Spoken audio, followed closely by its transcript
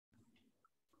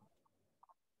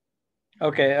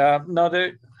Okay. No,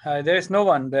 there is no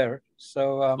one there.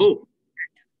 So Oh,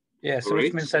 yeah. So all which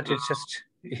right. means that it's just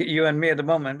you and me at the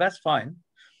moment. That's fine.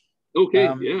 Okay,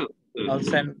 yeah. I'll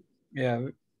send. Yeah,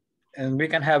 and we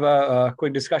can have a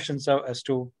quick discussion as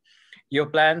to your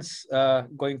plans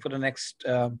going for the next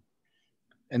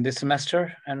in this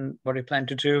semester and what we plan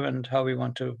to do and how we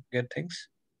want to get things.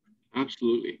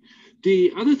 Absolutely.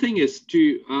 The other thing is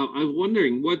to, I'm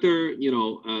wondering whether,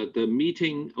 the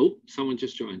meeting, oh, someone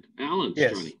just joined. Alan's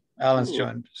Yes, joining. Alan's Oh,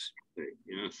 joined. okay,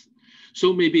 yes.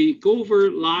 So maybe go over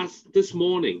this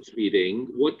morning's meeting,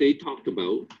 what they talked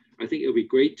about. I think it would be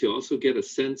great to also get a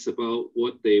sense about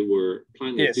what they were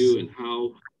planning to Yes. do and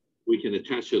how we can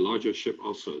attach a larger ship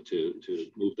also to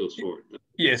move those forward.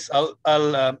 Yes, I'll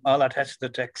attach the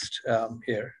text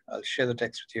here. I'll share the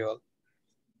text with you all.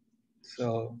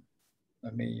 So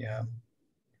let me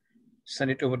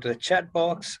send it over to the chat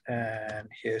box, and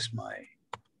here's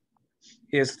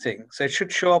the thing. So it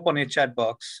should show up on your chat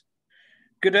box.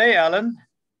 Good day, Alan.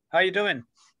 How you doing?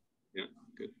 Yeah,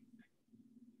 good.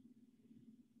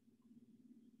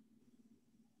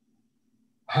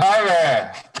 Hi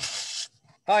there.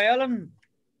 Hi, Alan.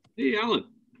 Hey, Alan.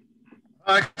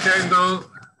 Hi, Kendall.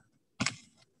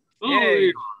 Oh,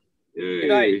 Yay. yay.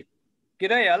 G'day.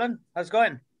 G'day, Alan. How's it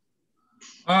going?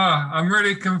 I'm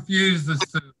really confused as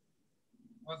to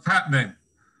what's happening.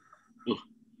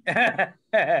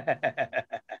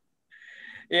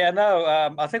 Yeah, no,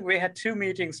 I think we had two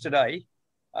meetings today.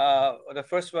 The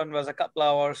first one was a couple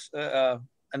hours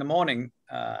in the morning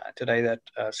today that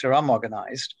Siram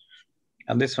organized.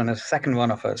 And this one is the second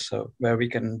one of us, so where we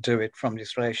can do it from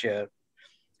Australia,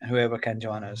 and whoever can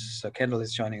join us. So Kendall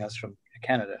is joining us from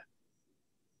Canada.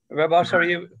 Whereabouts are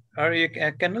you? Are you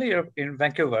Kendall? You're in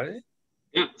Vancouver?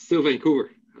 Yeah, still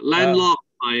Vancouver. Landlocked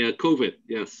by COVID.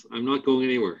 Yes, I'm not going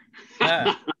anywhere.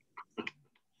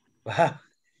 Wow.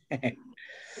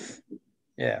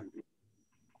 Yeah.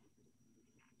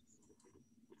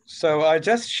 So I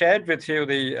just shared with you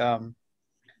the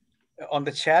on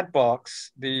the chat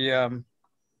box the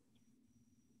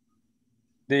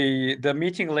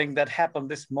meeting link that happened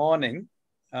this morning,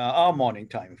 our morning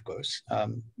time, of course.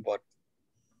 What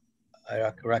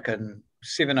I reckon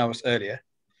 7 hours earlier.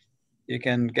 You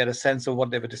can get a sense of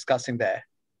what they were discussing there,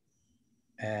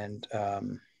 and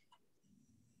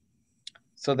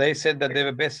so they said that they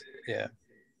were best. Yeah.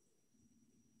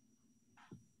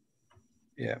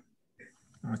 Yeah.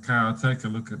 Okay, I'll take a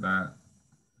look at that.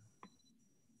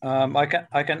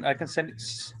 I can send it.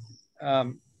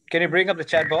 Can you bring up the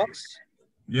chat box?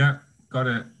 Yeah, got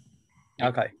it.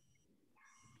 Okay.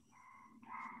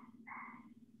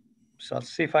 So I'll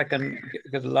see if I can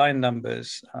get the line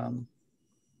numbers.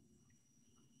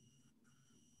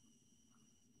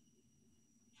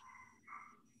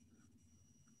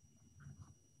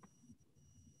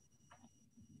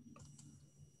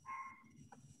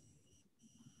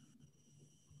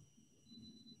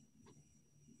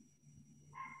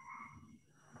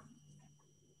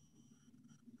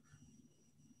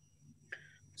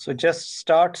 So it just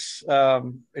starts,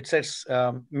 it says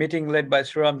meeting led by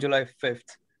Sriram July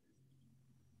 5th,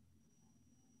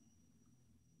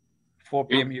 4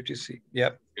 p.m. UTC.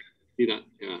 Yep. See that,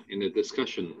 yeah, in the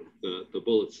discussion, the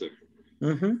bullets there.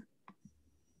 Mm-hmm.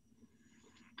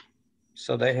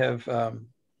 So they have, oh,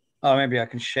 maybe I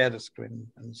can share the screen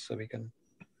and so we can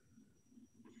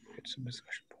get some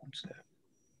discussion points there.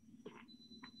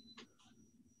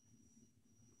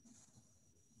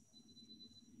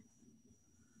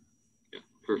 Yeah,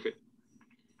 perfect.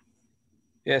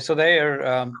 Yeah, so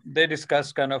they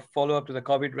discussed kind of follow up to the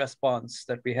COVID response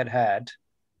that we had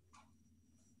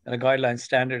and the guideline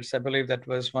standards. I believe that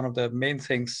was one of the main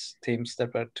themes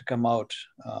that were to come out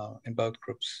in both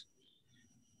groups.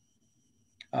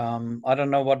 I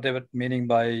don't know what they were meaning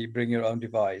by bring your own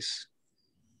device.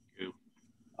 Yeah.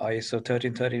 ISO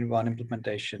 13301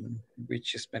 implementation,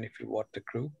 which is benefit what the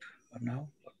group or no?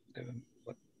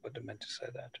 What they meant to say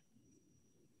that.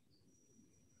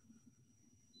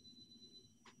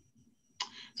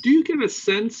 Do you get a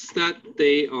sense that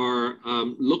they are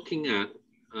looking at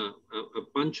a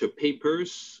bunch of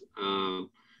papers? Do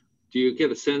you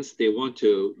get a sense they want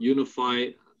to unify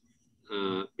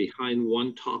behind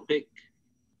one topic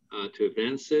to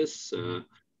advance this? Do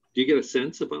you get a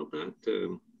sense about that?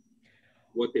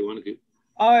 What they want to do?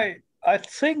 I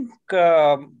think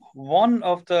one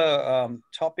of the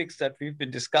topics that we've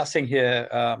been discussing here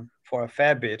for a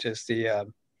fair bit is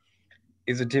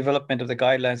the development of the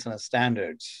guidelines and the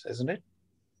standards, isn't it?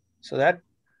 So that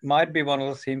might be one of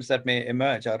the themes that may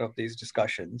emerge out of these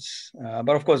discussions.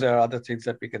 But of course, there are other things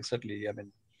that we can certainly, I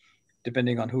mean,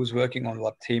 depending on who's working on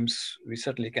what themes, we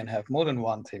certainly can have more than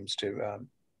one themes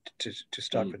to to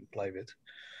start with,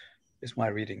 is my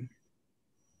reading.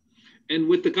 And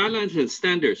with the guidelines and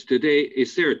standards,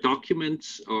 is there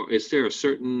documents or is there a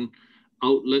certain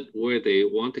outlet where they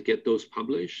want to get those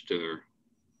published? Or?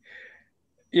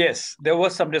 Yes, there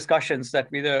was some discussions that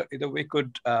either we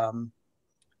could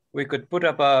put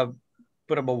up a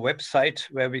website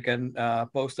where we can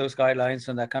post those guidelines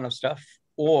and that kind of stuff,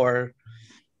 or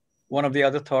one of the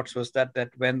other thoughts was that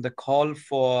when the call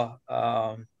for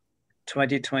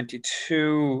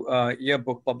 2022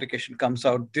 yearbook publication comes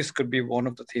out, this could be one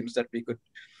of the themes that we could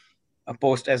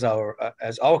post as our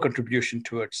contribution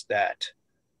towards that.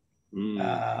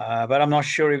 But I'm not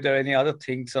sure if there are any other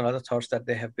things or other thoughts that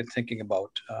they have been thinking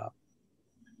about.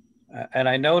 And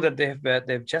I know that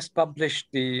they've just published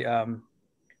the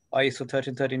ISO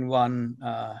 13301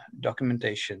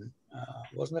 documentation.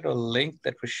 Wasn't there a link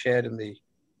that was shared in the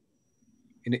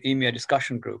IMIA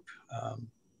discussion group?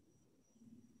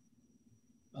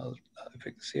 If I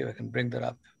can see if I can bring that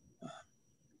up.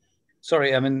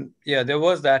 Sorry, I mean, yeah, there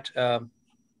was that. There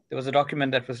was a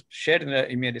document that was shared in the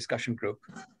IMIA discussion group.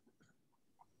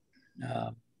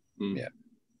 Yeah.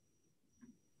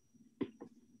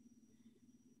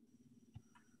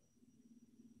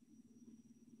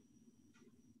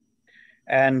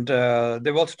 And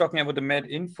they were also talking about the Med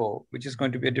Info, which is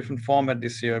going to be a different format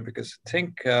this year, because I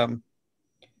think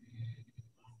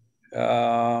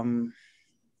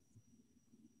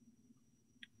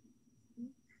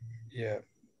yeah.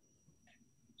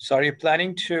 So are you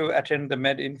planning to attend the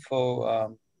Med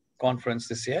Info conference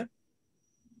this year?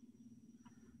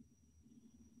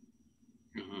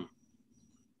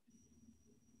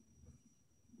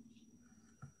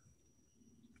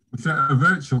 Is that a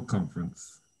virtual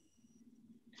conference?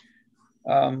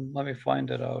 Let me find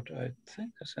it out. I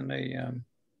think it's in a...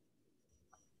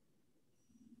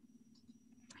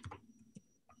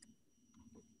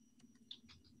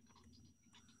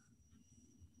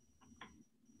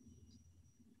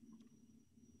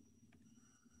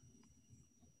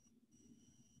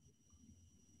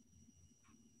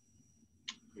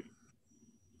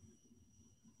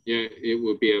 Yeah, it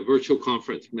would be a virtual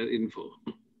conference, Med Info.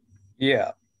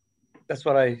 Yeah, that's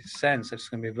what I sense. It's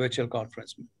going to be a virtual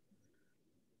conference.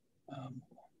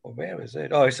 Where is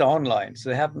it? Oh, it's online. So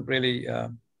they haven't really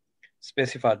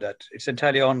specified that. It's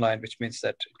entirely online, which means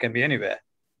that it can be anywhere.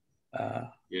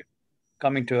 Yeah.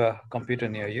 Coming to a computer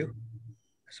near you,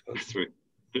 I suppose. That's right.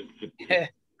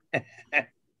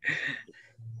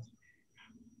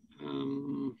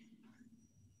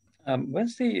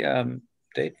 When's the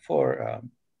date for?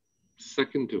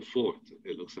 2nd to 4th,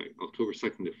 it looks like, October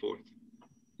 2nd to 4th.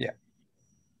 Yeah.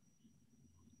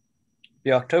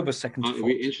 Yeah, October 2nd to 4th. It would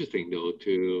be interesting, though,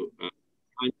 to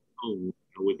time zone,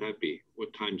 would that be?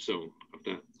 What time zone of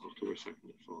that, October 2nd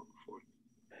to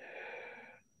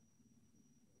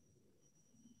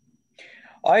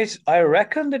 4th? I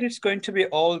reckon that it's going to be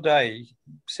all day,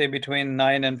 say between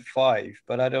 9 and 5,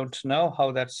 but I don't know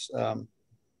how that's...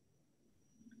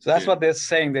 So that's what they're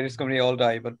saying, that it's going to be all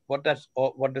day, but what does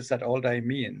that all day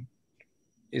mean?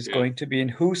 Is going to be in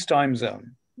whose time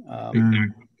zone?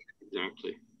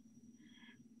 Exactly.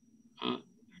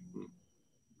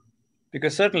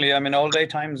 Because certainly, I mean, all day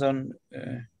time zone.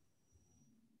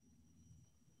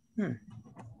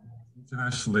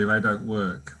 Internationally, they don't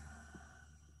work.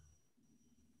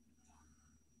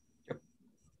 Yep.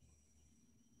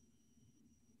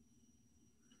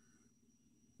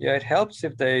 Yeah, it helps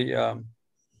if they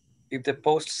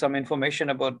post some information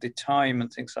about the time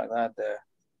and things like that there.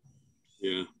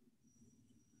 Yeah.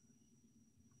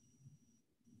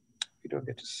 You don't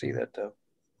get to see that though.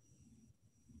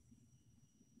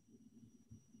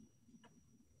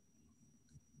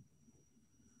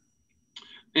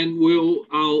 And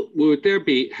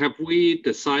have we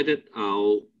decided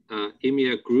our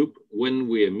IMIA group when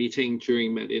we are meeting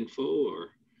during MedInfo or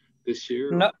this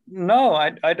year? No,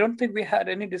 I don't think we had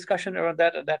any discussion around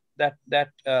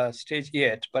that stage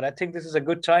yet. But I think this is a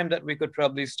good time that we could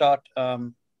probably start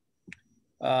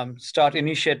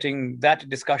initiating that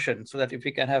discussion, so that if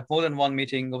we can have more than one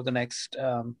meeting over the next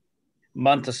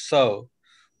month or so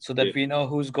that we know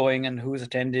who's going and who's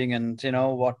attending, and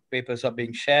what papers are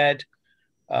being shared.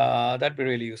 That'd be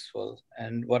really useful.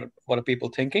 And what are people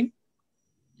thinking?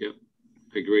 Yeah,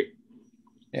 I agree.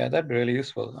 Yeah, that'd be really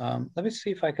useful. Let me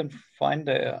see if I can find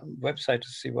the website to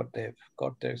see what they've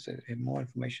got. There's more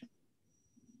information.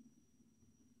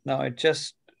 No, we're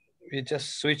just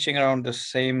switching around the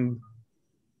same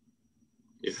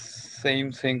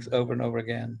things over and over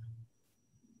again.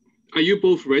 Are you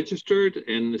both registered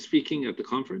and speaking at the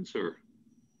conference, or?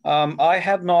 I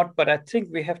have not, but I think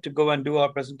we have to go and do our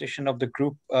presentation of the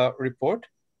group report.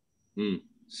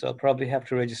 So I'll probably have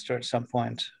to register at some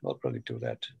point. I'll probably do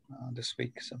that this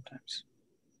week sometimes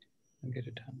and get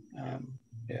it done.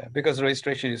 Yeah, because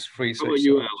registration is free. How about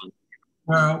you, Alan?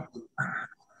 Well,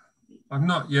 I'm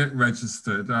not yet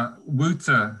registered.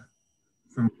 Wuta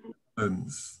from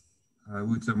Netherlands,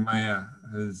 Wuta Maya,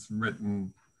 has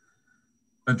written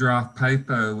a draft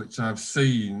paper which I've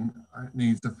seen. It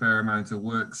needs a fair amount of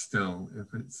work still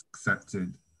if it's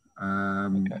accepted.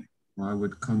 Okay. I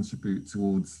would contribute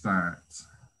towards that.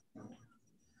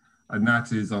 And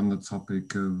that is on the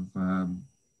topic of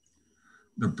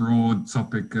the broad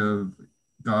topic of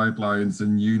guidelines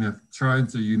and trying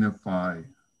to unify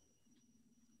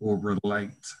or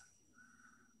relate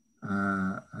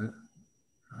a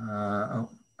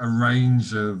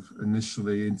range of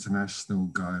initially international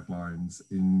guidelines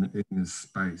in this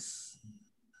space.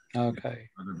 Okay.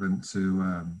 Relevant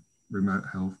to remote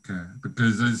healthcare,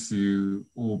 because as you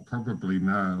all probably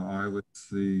know, I was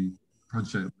the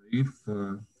project lead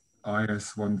for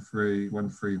IS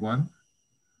 13131,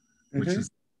 which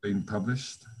has been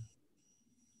published.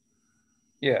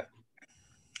 Yeah.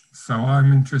 So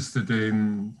I'm interested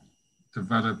in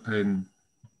developing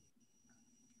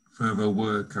further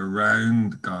work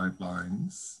around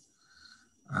guidelines,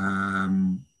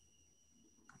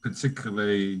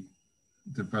 particularly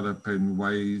developing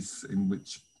ways in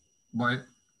which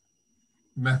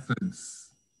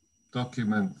methods,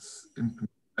 documents,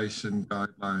 implementation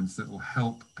guidelines that will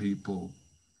help people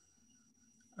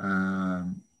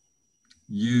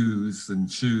use and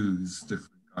choose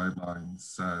different guidelines.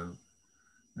 So,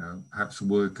 you know, perhaps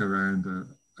work around a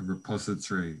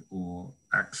repository or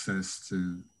access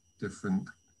to different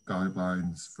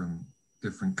guidelines from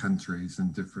different countries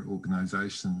and different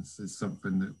organizations is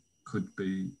something that could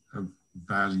be of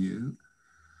value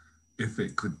if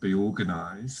it could be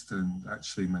organized and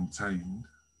actually maintained.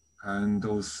 And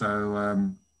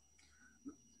also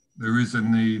there is a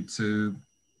need to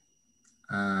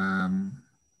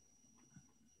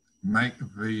make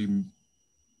the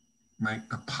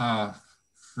path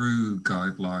through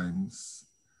guidelines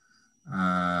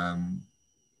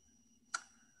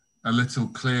a little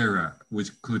clearer,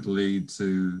 which could lead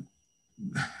to,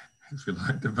 if you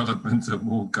like, development of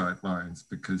more guidelines,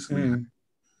 because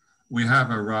we have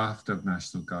a raft of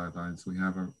national guidelines. We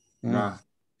have a raft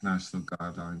of national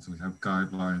guidelines. We have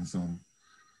guidelines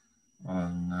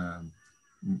on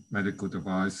medical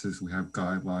devices. We have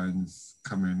guidelines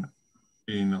coming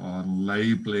in on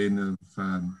labeling of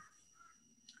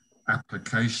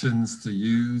applications to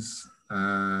use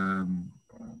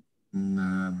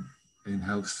in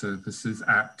health services,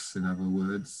 apps, in other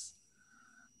words.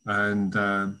 And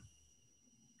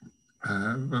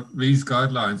these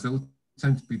guidelines all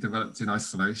tend to be developed in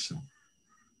isolation.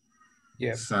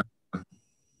 Yeah. So,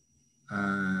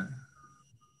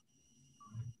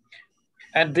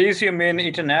 and these you mean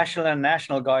international and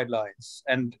national guidelines,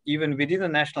 and even within the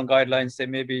national guidelines, there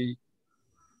may be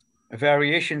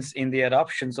variations in the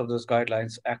adoptions of those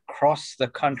guidelines across the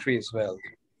country as well.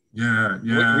 Yeah.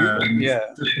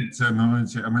 Different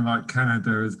terminology. I mean, like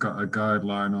Canada has got a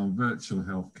guideline on virtual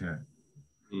healthcare.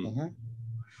 I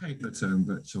hate the term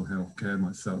virtual healthcare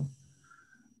myself,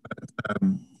 but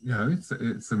you know, it's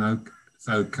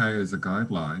okay as a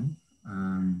guideline.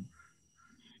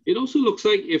 It also looks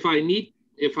like if I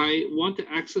want to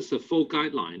access a full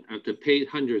guideline, I have to pay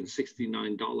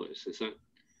 $169.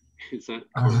 Is that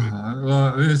correct?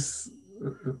 Well, this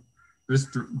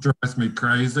drives me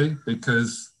crazy,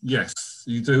 because yes,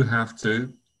 you do have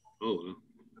to. Oh, well.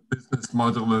 The business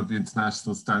model of the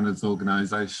International Standards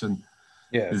Organization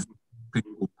is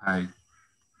people pay.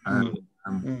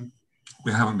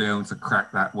 We haven't been able to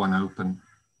crack that one open.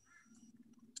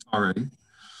 Sorry.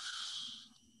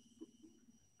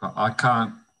 But I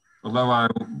can't, although I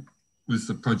was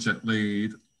the project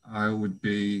lead, I would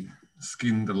be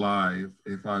skinned alive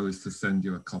if I was to send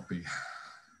you a copy.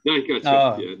 I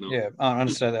got you. Yeah, I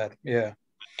understand that. Yeah.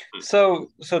 So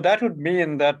that would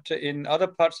mean that in other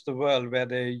parts of the world where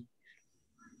they,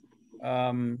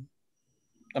 I mean,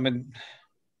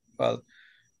 well,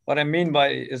 what I mean by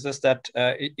is just that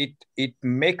it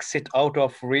makes it out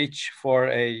of reach for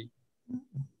a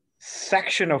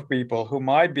section of people who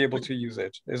might be able to use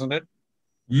it, isn't it?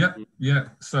 Yeah.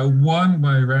 So one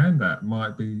way around that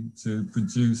might be to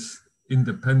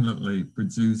independently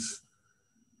produce,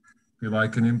 if you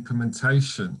like, an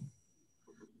implementation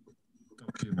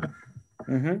document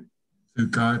to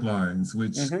guidelines,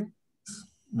 which is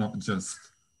not just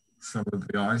some of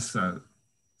the ISO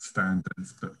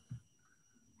standards, but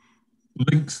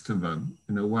links to them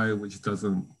in a way which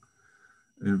doesn't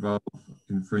involve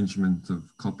infringement of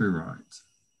copyright.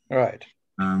 Right.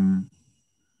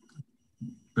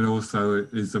 but also it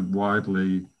is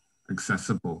widely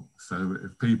accessible. So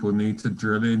if people need to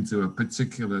drill into a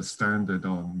particular standard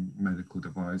on medical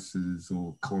devices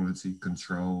or quality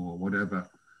control or whatever,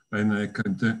 then they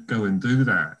can go and do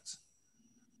that.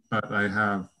 But they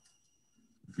have,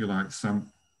 if you like,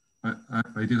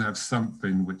 they do have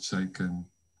something which they can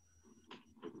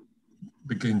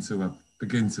begin to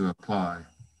apply.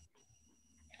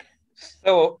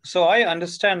 So I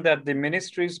understand that the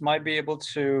ministries might be able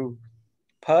to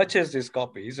purchase these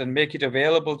copies and make it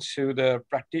available to the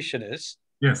practitioners.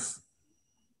 Yes.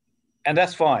 And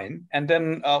that's fine. And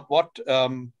then what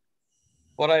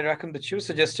I reckon that you're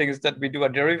suggesting is that we do a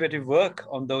derivative work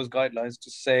on those guidelines to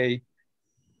say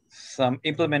some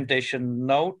implementation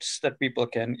notes that people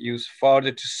can use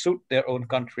further to suit their own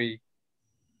country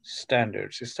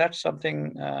standards. Is that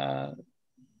something a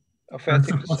fair That's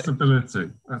thing a to say? possibility.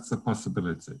 That's a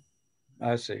possibility.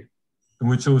 I see. And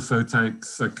which also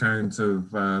takes account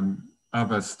of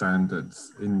other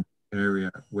standards in the area,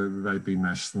 whether they be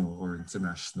national or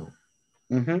international.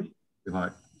 Mm-hmm. It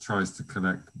like tries to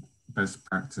collect best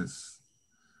practice,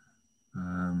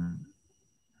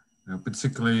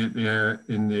 particularly in the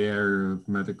area of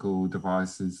medical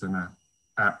devices and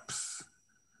apps,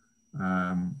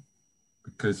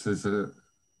 because there's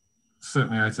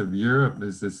certainly out of Europe,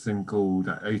 there's this thing called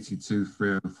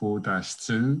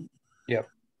 82304-2, Yep.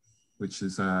 which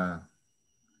is a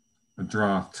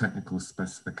draft technical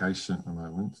specification at the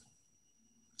moment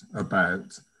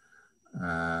about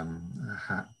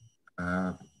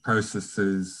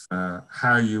processes,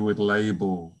 how you would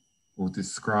label or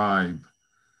describe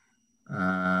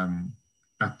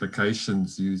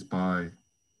applications used by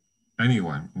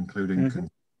anyone, including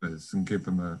consumers, and give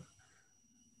them a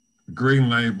green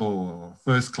label or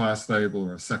first class label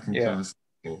or a second class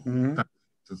label, that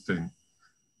sort of thing.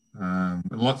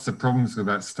 Lots of problems with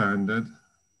that standard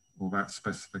or that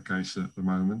specification at the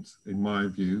moment, in my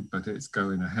view, but it's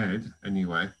going ahead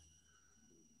anyway.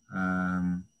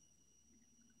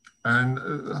 And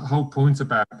the whole point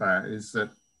about that is that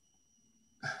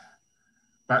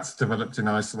that's developed in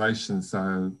isolation.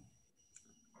 So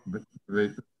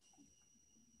the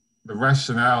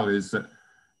rationale is that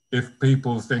if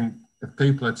people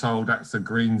are told that's a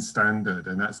green standard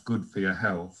and that's good for your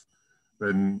health,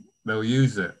 then they'll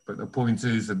use it. But the point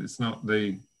is that it's not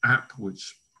the app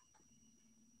which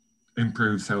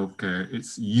improves healthcare,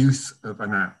 it's use of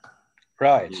an app.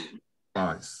 Right.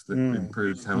 Device that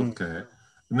improves healthcare.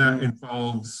 And that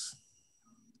involves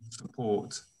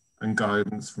support and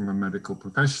guidance from a medical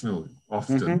professional,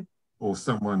 often, or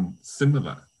someone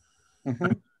similar.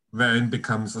 And then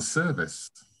becomes a service,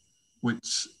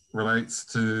 which relates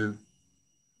to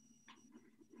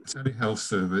telehealth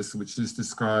service, which is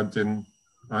described in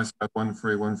ISO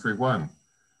 13131.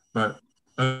 But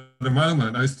at the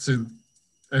moment, those two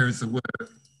areas of work,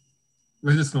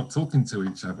 we're just not talking to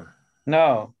each other.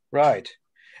 No, right.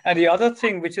 And the other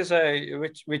thing, which is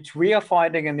which we are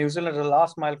finding in New Zealand, the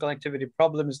last mile connectivity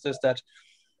problem is this, that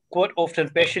quite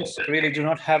often patients really do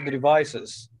not have the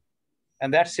devices.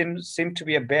 And that seems to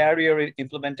be a barrier in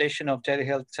implementation of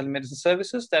telehealth, telemedicine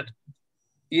services, that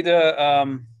either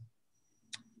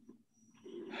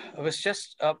it was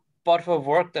just a part of a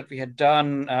work that we had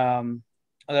done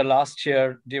the last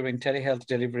year during telehealth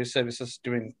delivery services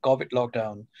during COVID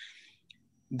lockdown,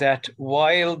 that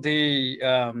while the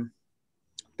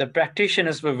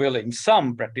practitioners were willing,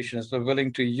 some practitioners were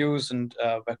willing to use and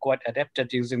were quite adept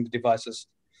at using the devices,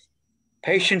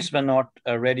 patients were not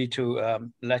ready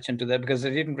to latch into that because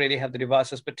they didn't really have the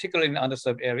devices, particularly in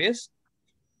underserved areas.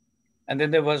 And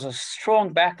then there was a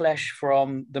strong backlash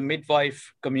from the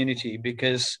midwife community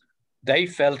because they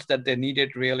felt that they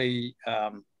needed really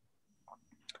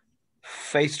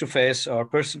face-to-face or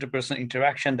person-to-person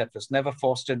interaction that was never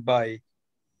fostered by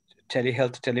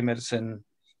telehealth, telemedicine,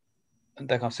 and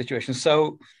that kind of situation.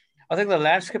 So I think the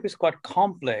landscape is quite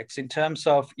complex in terms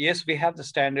of, yes, we have the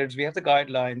standards, we have the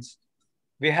guidelines,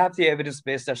 we have the evidence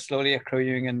base that's slowly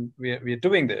accruing, and we're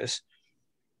doing this.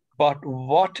 But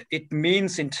what it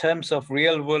means in terms of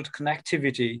real world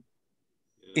connectivity,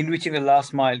 in reaching the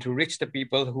last mile to reach the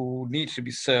people who need to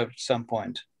be served at some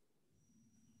point.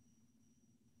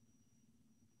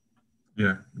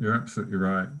 Yeah, you're absolutely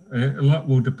right. A lot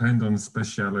will depend on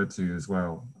speciality as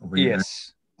well.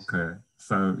 Yes. Okay.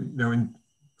 So, in,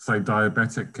 say,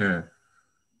 diabetic care,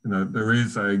 there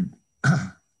is a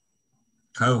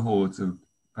cohort of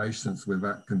patients with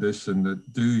that condition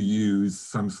that do use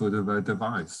some sort of a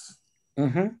device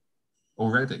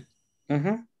already.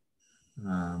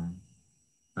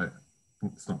 But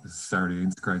it's not necessarily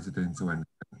integrated into anything.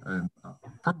 And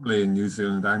probably in New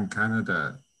Zealand and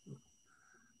Canada,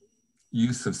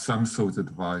 use of some sort of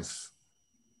device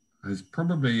has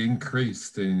probably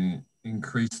increased during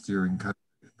COVID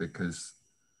because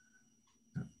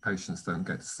patients don't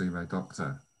get to see their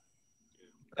doctor.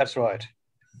 That's right.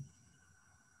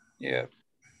 Yeah.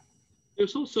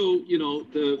 There's also, you know,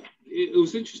 it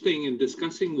was interesting in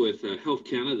discussing with Health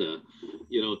Canada,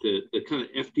 you know, the kind of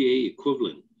FDA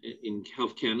equivalent in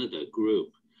Health Canada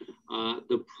group.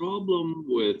 The problem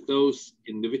with those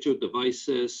individual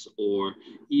devices or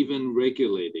even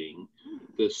regulating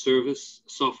the service,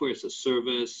 software as a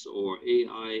service or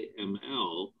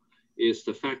AI/ML, is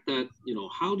the fact that, you know,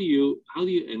 how do you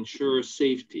ensure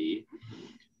safety,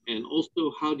 and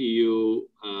also how do you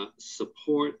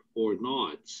support or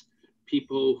not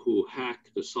people who hack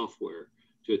the software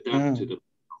to adapt to the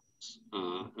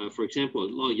for example, a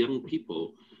lot of young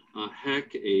people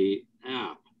hack a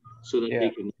app so that they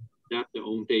can adapt their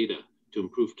own data to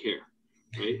improve care,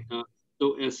 right?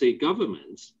 So as a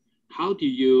government, how do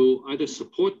you either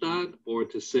support that or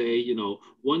to say, you know,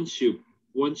 once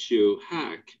you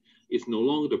hack, it's no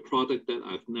longer the product that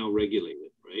I've now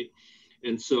regulated, right?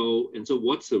 And so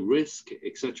what's the risk,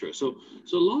 etc. So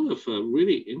a lot of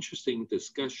really interesting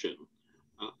discussion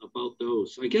about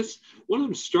those. I guess what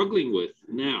I'm struggling with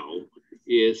now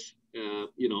is,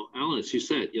 you know, Alan, as you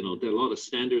said, you know, there are a lot of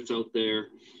standards out there,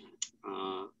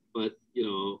 but, you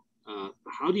know,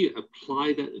 how do you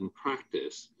apply that in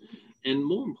practice? And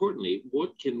more importantly,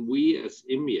 what can we as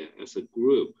IMIA, as a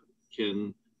group,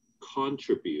 can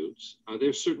contribute? Are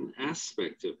there certain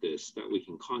aspects of this that we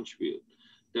can contribute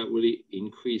that really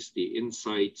increase the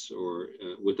insights or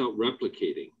without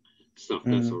replicating stuff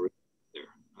that's already there?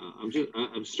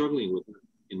 I'm struggling with that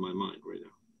in my mind right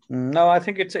now. No, I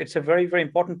think it's a very, very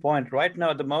important point. Right now,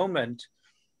 at the moment,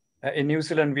 in New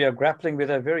Zealand, we are grappling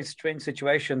with a very strange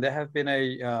situation. There have been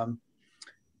an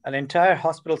entire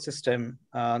hospital system,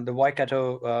 the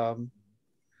Waikato,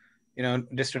 you know,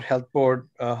 District Health Board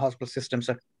hospital systems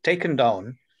are taken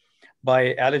down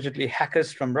by allegedly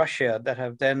hackers from Russia that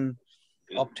have then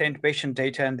obtained patient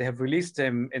data, and they have released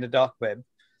them in the dark web.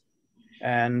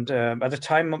 And at the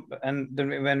time,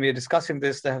 when we are discussing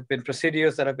this, there have been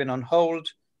procedures that have been on hold.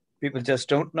 People just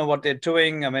don't know what they're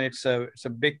doing. I mean, it's a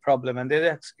big problem, and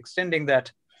they're extending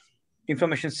that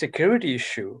information security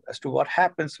issue as to what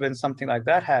happens when something like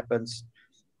that happens.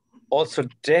 Also,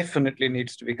 definitely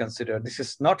needs to be considered. This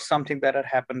is not something that had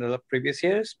happened in the previous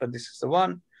years, but this is the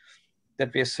one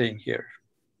that we are seeing here.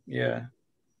 Yeah.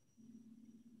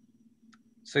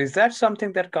 So is that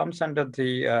something that comes under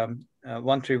the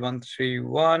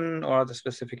 13131 or other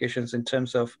specifications in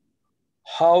terms of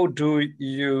how do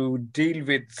you deal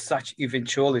with such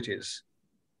eventualities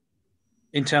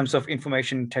in terms of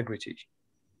information integrity?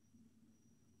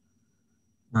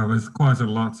 Well, there's quite a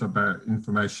lot about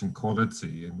information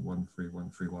quality in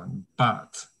 13131,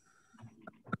 but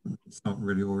it's not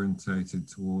really orientated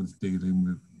towards dealing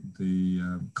with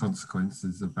the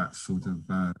consequences of that sort of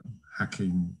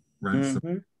hacking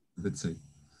ransom activity.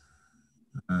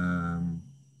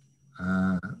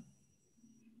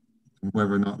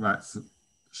 Whether or not that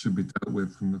should be dealt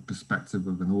with from the perspective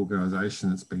of an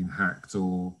organization that's been hacked,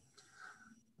 or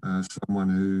someone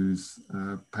whose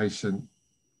patient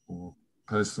or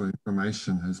personal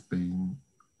information has been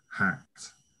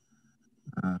hacked.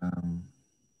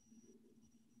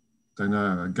 Don't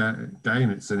know.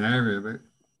 Again, it's an area of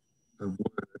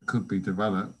work that could be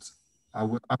developed. I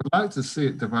would like to see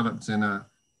it developed in a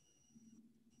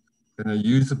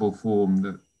usable form,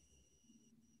 that,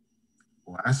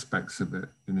 or aspects of it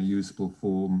in a usable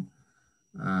form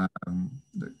that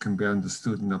can be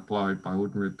understood and applied by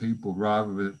ordinary people,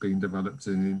 rather than it being developed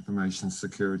in an information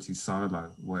security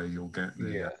silo where you'll get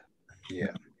the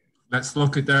let's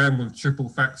lock it down with triple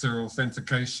factor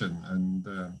authentication and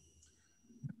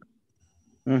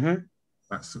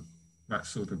that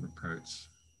sort of approach,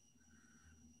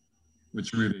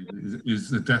 which really is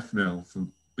the death knell for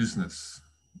business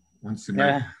once you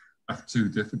make it too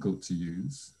difficult to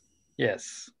use.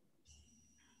 Yes.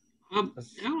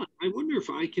 Alan, I wonder if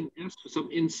I can ask for some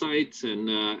insights, and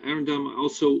Arin, I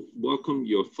also welcome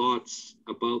your thoughts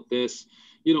about this.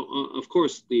 You know, of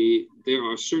course, there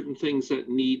are certain things that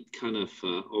need kind of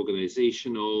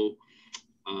organizational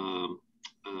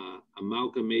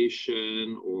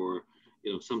amalgamation, or,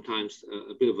 you know, sometimes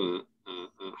a bit of a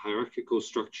hierarchical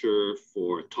structure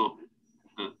for top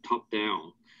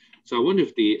down. So I wonder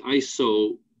if the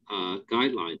ISO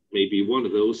guideline may be one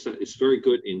of those that is very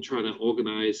good in trying to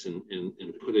organize and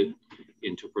put it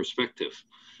into perspective.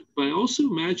 But I also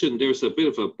imagine there's a bit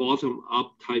of a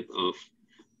bottom-up type of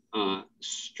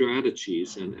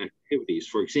strategies and activities.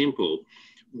 For example,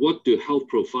 what do health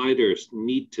providers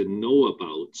need to know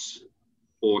about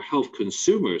or health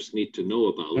consumers need to know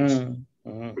about,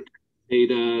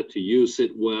 data, to use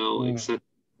it well, etc.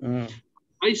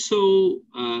 ISO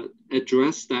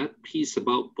addressed that piece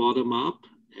about bottom up,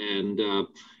 and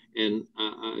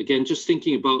again, just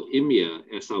thinking about IMIA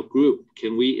as our group,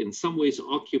 can we in some ways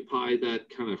occupy that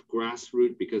kind of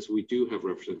grassroots, because we do have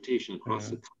representation across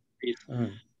the country,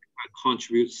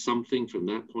 contribute something from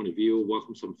that point of view?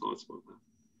 Welcome some thoughts about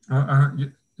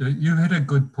that. You had a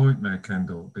good point there,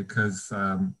 Kendall, because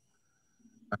although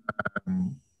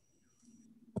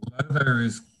there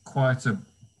is quite a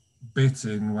bit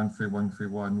in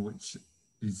 13131 which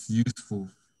is useful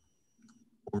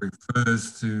or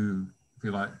refers to, if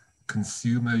you like,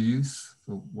 consumer use,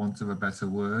 for want of a better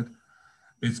word,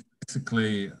 it's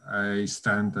basically a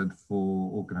standard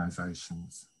for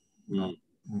organizations, not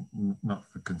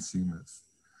for consumers.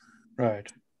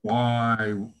 Right.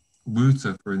 Why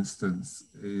Wouter, for instance,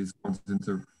 is wanting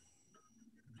to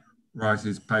write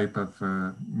his paper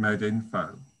for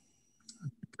MedInfo,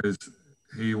 because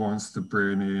he wants to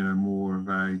bring in a more of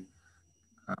a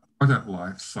product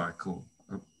life cycle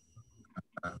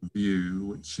view,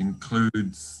 which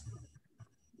includes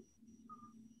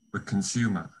the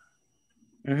consumer.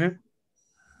 So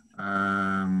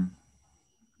I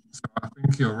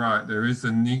think you're right. There is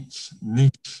a niche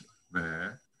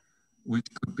there, which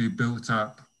could be built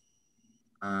up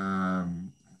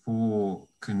for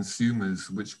consumers,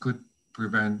 which could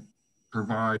provide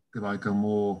like a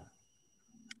more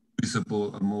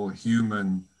usable, a more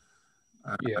human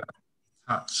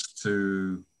touch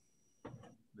to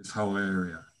this whole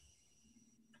area.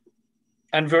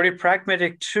 And very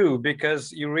pragmatic too,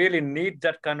 because you really need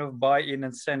that kind of buy-in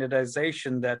and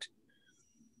standardization. That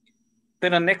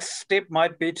then the next step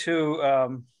might be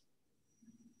to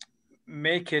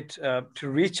make it to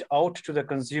reach out to the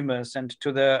consumers and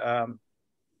to the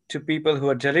to people who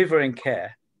are delivering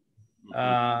care.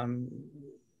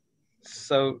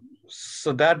 So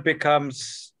that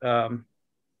becomes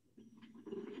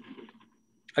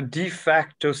a de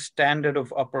facto standard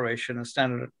of operation, a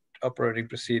standard operating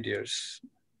procedures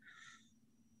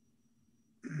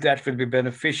that will be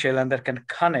beneficial and that can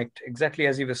connect, exactly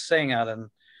as you were saying,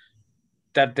 Alan,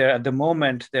 that there at the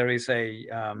moment there is a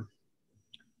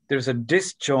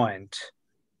disjoint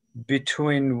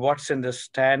between what's in the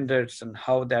standards and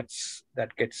how that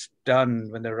gets done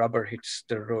when the rubber hits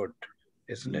the road,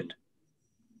 isn't it?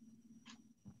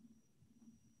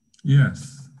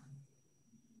 Yes.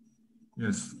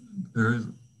 Yes, there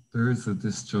is a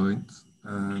disjoint.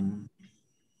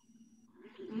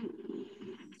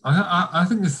 I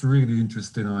think it's a really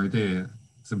interesting idea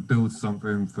to build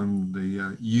something from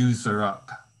the user up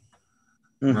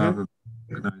rather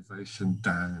than organization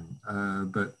down.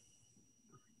 But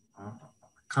I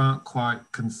can't quite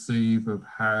conceive of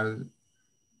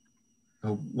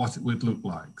what it would look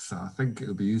like. So I think it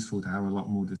would be useful to have a lot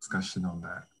more discussion on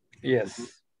that. Yes,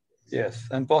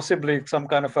 and possibly some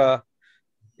kind of a,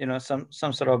 some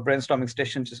sort of brainstorming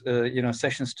sessions,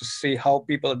 sessions to see what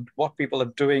people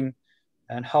are doing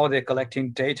and how they're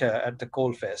collecting data at the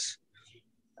coalface.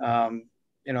 I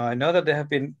know that there have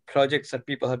been projects that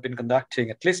people have been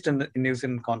conducting, at least in New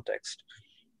Zealand context,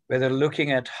 where they're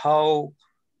looking at how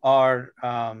our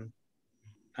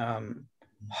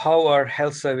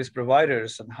health service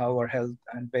providers and how our health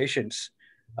and patients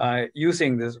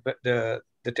using the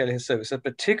telehealth service,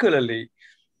 particularly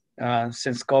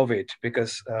since COVID,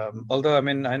 because although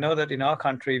I know that in our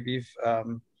country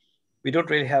we don't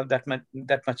really have that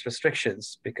much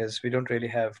restrictions because we don't really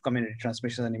have community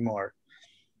transmission anymore.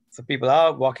 So people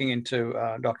are walking into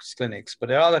doctors' clinics, but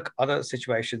there are other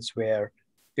situations where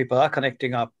people are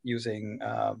connecting up using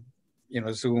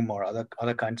Zoom or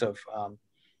other kinds of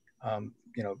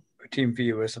team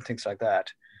viewers and things like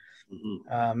that.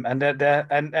 And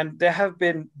there have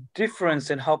been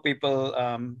difference in how people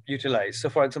utilize. So,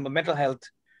 for example, mental health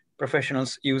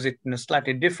professionals use it in a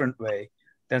slightly different way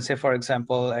than, say, for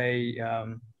example, a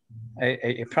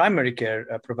primary care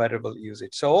provider will use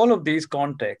it. So, all of these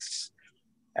contexts,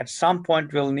 at some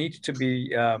point, will need to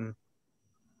be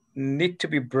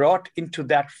brought into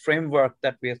that framework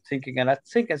that we are thinking. And I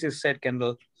think, as you said,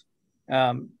 Kendall,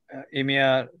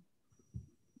 IMIA,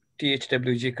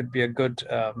 THWG could be a good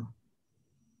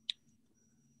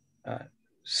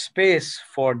space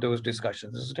for those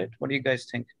discussions, isn't it? What do you guys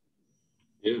think?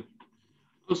 Yeah, I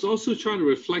was also trying to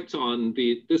reflect on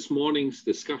this morning's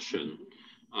discussion.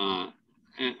 A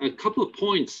couple of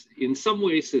points. In some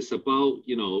ways, it's about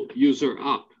user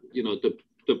up.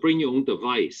 To bring your own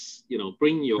device.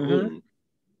 Bring your own.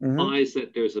 Realize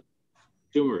that there's a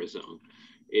consumerism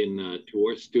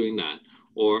towards doing that.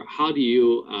 Or how do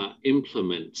you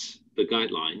implement the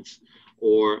guidelines?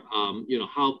 or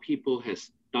how people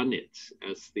has done it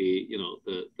as the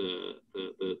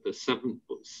the seventh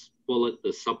bullet,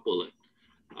 the sub bullet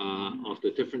of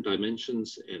the different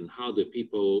dimensions, and how do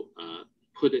people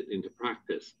put it into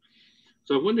practice.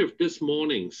 So I wonder if this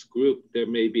morning's group, there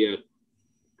may be a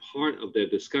part of their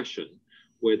discussion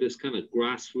where this kind of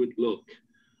grassroots look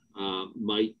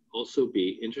might also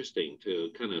be interesting to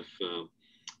kind of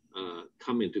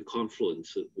come into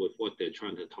confluence with what they're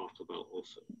trying to talk about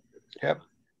also. Yep.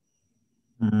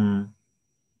 Mm.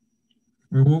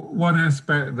 One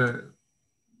aspect that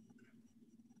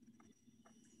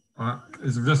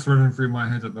is just running through my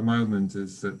head at the moment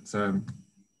is that the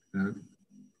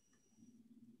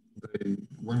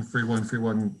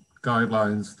 13131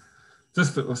 guidelines,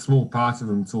 just a small part of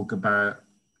them talk about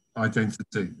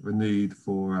identity, the need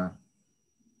for a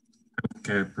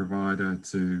healthcare provider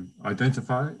to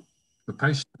identify the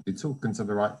patient, be talking to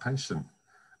the right patient.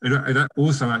 It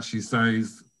also actually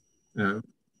says, the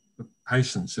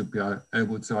patient should be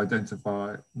able to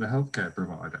identify the healthcare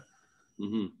provider.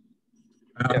 Mm-hmm.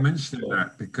 And I mentioned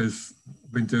that because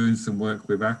I've been doing some work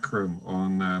with Akram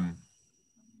on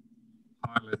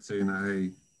piloting a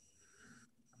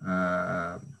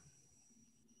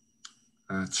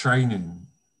training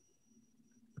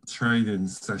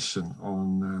session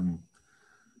on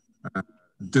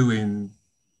doing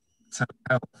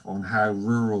telehealth, on how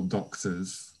rural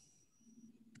doctors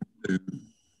do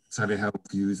telehealth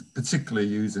particularly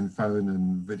using phone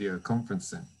and video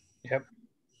conferencing. Yep.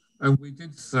 And we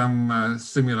did some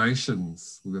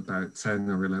simulations with about 10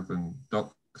 or 11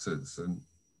 doctors, and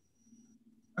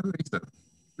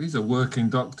these are working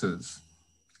doctors.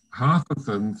 Half of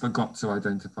them forgot to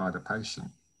identify the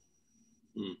patient.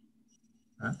 Mm.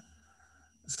 Yeah?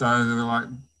 So they were like,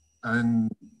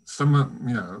 and some of,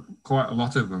 quite a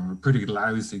lot of them are pretty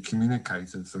lousy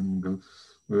communicators and go,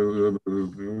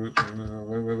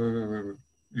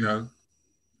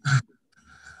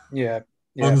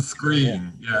 on the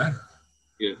screen, yeah.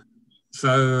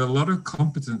 So a lot of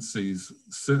competencies,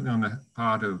 certainly on the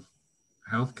part of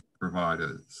healthcare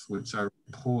providers, which are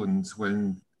important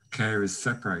when care is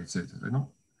separated. They're not.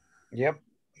 Yep.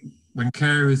 When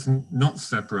care is not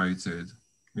separated,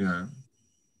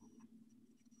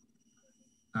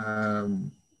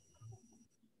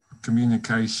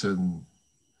 communication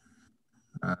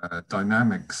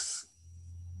dynamics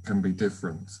can be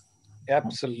different.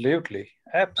 Absolutely.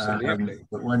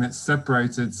 But when it's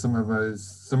separated, some of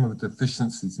the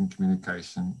deficiencies in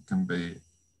communication can be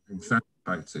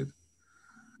exacerbated.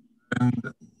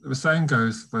 And the same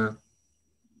goes for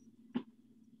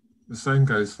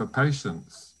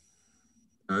patients.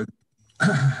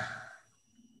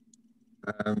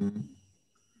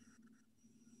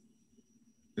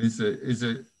 Is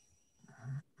it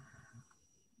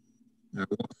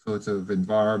what sort of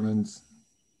environment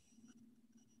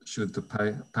should the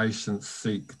patient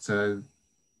seek to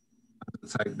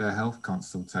undertake their health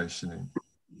consultation in?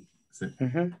 Is it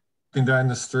walking down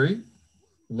the street,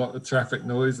 a lot of traffic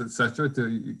noise, etc.? Do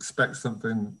you expect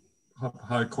something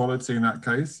high quality in that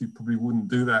case? You probably wouldn't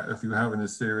do that if you're having a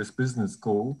serious business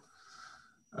call.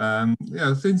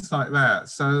 Things like that.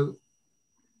 So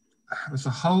there's a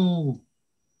whole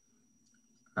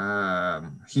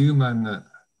human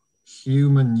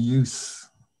use.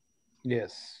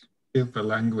 Yes. Of the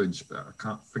language, but I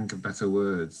can't think of better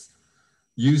words.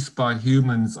 Use by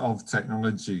humans of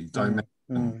technology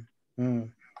dimension,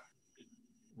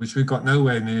 which we've got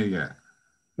nowhere near yet.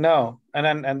 No,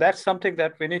 and that's something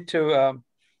that we need to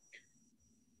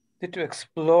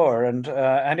explore, and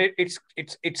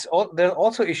it's all, there are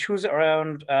also issues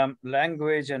around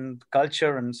language and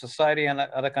culture and society and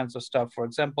other kinds of stuff. For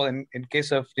example, in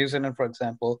case of New Zealand, for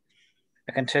example,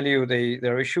 I can tell you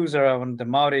there are issues around the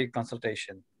Maori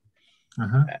consultation.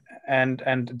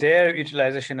 And their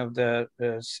utilization of the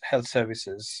health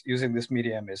services using this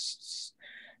medium is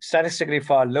statistically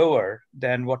far lower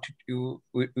than what you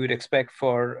would expect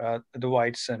for the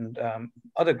whites and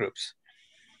other groups.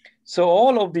 So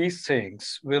all of these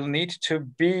things will need to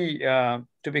be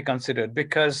considered,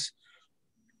 because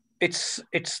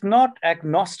it's not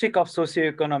agnostic of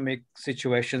socioeconomic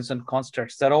situations and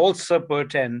constructs that also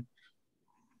pertain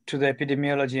to the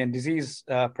epidemiology and disease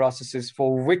processes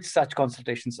for which such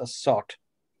consultations are sought.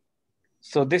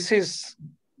 So this is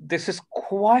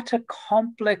quite a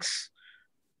complex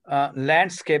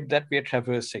landscape that we are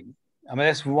traversing. I mean,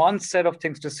 there's one set of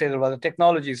things to say that, well, the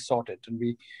technology is sorted, and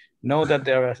we know that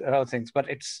there are other things, but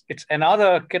it's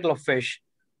another kettle of fish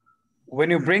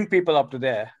when you bring people up to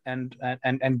there and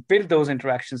build those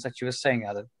interactions that you were saying,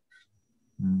 Alan.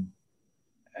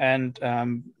 And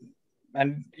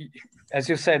as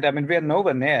you said, I mean, we are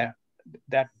nowhere near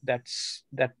that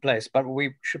place. But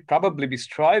we should probably be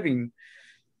striving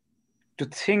to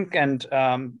think and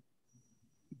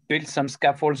build some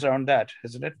scaffolds around that,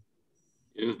 isn't it?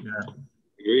 Yeah. Yeah.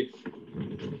 Agree.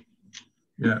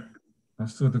 Yeah.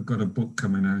 I've sort of got a book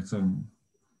coming out on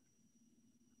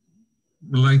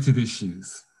related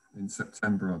issues in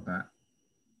September on that.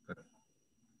 But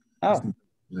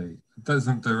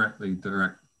doesn't directly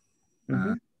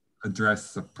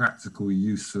address the practical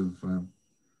use of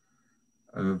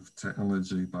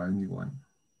technology by anyone.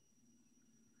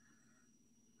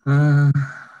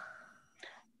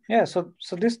 Yeah, so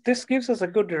this gives us a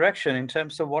good direction in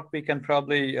terms of what we can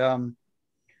probably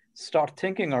start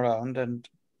thinking around and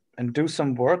do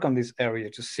some work on this area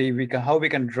to see how we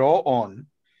can draw on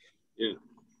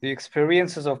the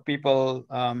experiences of people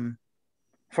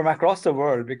from across the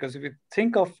world. Because if you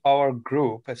think of our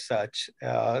group as such,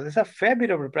 there's a fair bit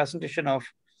of representation of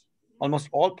almost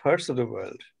all parts of the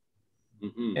world.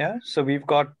 Mm-hmm. Yeah, so we've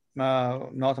got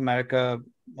North America,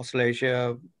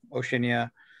 Australasia,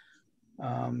 Oceania,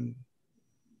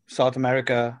 South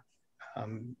America,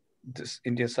 this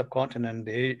India subcontinent,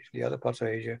 the other parts of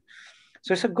Asia.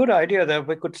 So it's a good idea that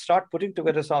we could start putting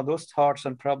together some of those thoughts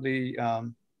and probably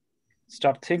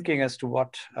start thinking as to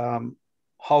what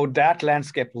how that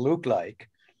landscape look like.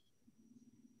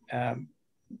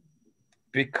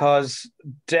 Because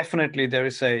definitely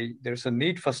there's a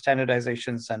need for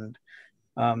standardizations and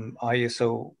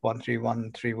ISO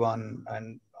 13131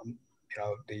 and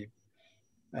the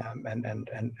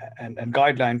and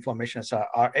guideline formations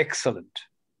are excellent,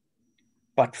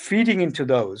 but feeding into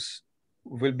those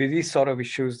will be these sort of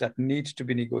issues that need to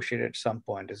be negotiated at some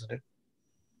point, isn't it?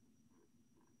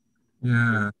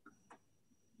 Yeah.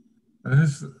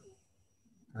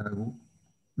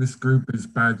 This group is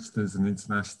badged as an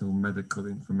International Medical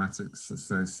Informatics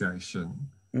Association.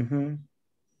 Mm-hmm.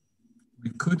 We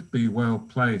could be well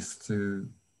placed to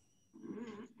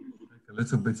take a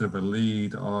little bit of a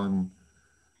lead on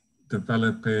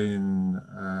developing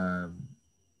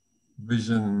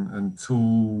vision and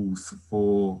tools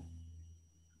for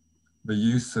the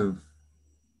use of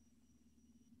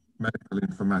medical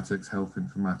informatics, health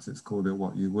informatics, call it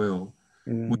what you will,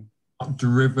 not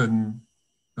driven,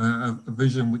 a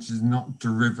vision which is not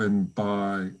driven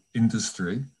by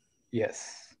industry.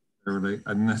 Yes. Really,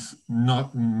 and this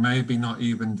maybe not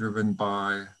even driven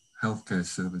by healthcare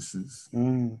services.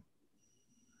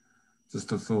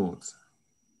 Just a thought.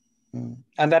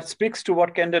 And that speaks to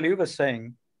what Kendall Ho was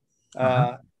saying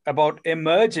about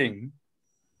emerging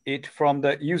it from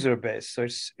the user base. So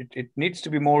it needs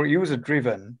to be more user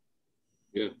driven.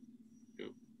 Yeah.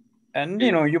 And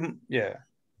No,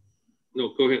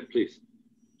 go ahead, please.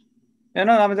 Yeah,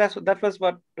 no, I mean that was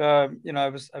what I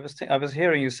was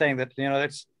hearing you saying that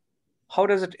that's how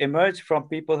does it emerge from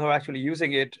people who are actually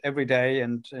using it every day,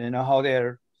 and how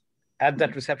they're at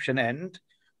that reception end,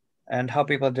 and how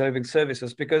people are delivering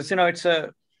services, because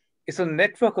it's a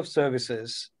network of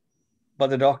services by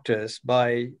the doctors,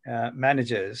 by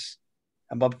managers,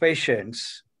 and by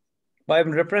patients, by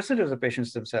even representatives of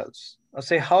patients themselves. I'll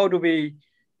say, how do we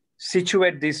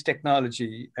situate this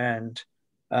technology and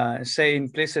say in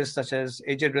places such as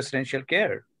aged residential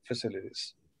care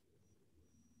facilities?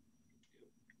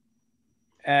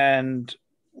 And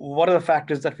what are the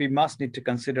factors that we must need to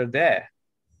consider there?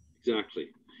 Exactly.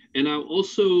 And I'll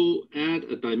also add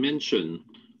a dimension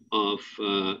of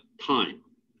time,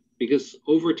 because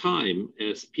over time,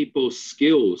 as people's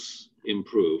skills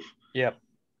improve,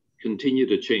 continue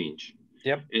to change.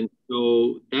 And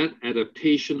so that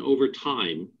adaptation over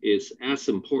time is as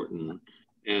important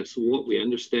as what we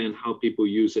understand how people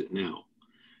use it now.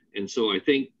 And so I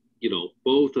think,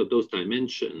 both of those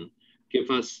dimensions give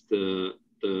us the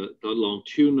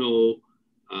longitudinal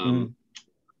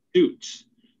suits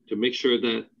to make sure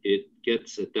that it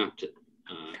gets adapted.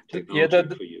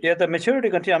 The maturity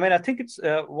continuum. I mean, I think it's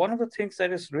one of the things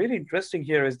that is really interesting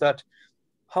here is that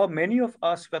how many of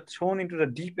us were thrown into the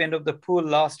deep end of the pool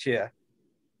last year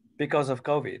because of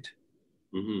COVID.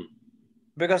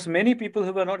 Because many people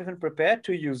who were not even prepared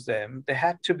to use them, they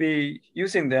had to be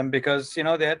using them because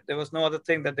there was no other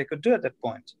thing that they could do at that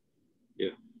point.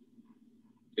 Yeah,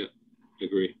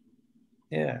 agree.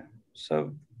 Yeah.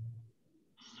 So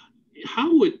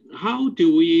how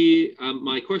do we?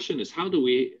 My question is, how do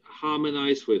we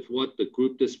harmonize with what the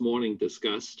group this morning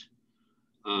discussed,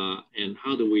 and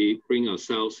how do we bring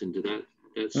ourselves into that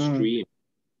stream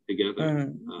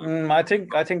together? I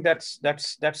think that's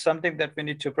something that we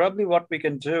need to. Probably what we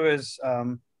can do is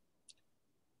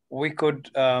we could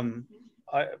I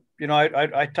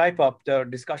type up the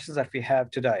discussions that we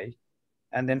have today,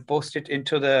 and then post it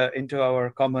into our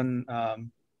common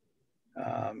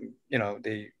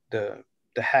the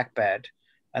hack pad,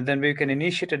 and then we can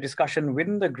initiate a discussion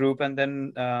within the group, and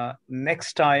then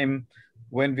next time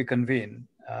when we convene,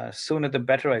 sooner the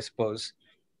better, I suppose,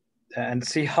 and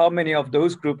see how many of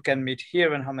those group can meet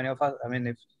here and how many of us. I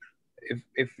mean,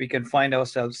 if we can find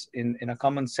ourselves in a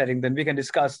common setting, then we can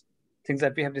discuss things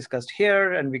that we have discussed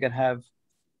here, and we can have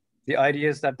the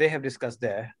ideas that they have discussed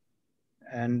there.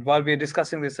 And while we're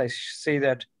discussing this, I see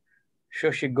that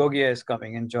Shashi Gogia is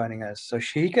coming and joining us. So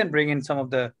she can bring in some of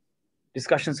the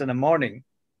discussions in the morning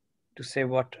to say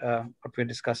what we're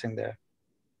discussing there.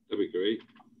 That'd be great.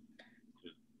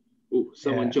 Yeah. Oh,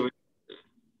 someone joined.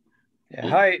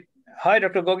 Yeah. Hi,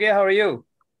 Dr. Gogia. How are you?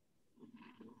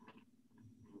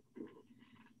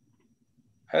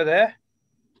 Hello there.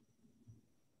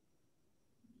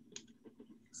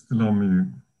 Still on mute.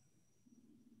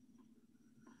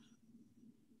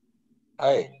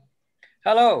 Hi.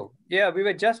 Hello. Yeah, we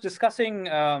were just discussing.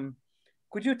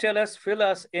 Could you fill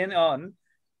us in on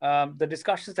the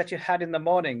discussions that you had in the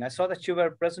morning? I saw that you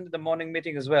were present at the morning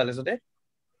meeting as well, isn't it?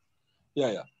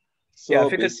 Yeah. So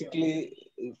basically,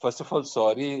 first of all,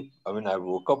 sorry. I mean, I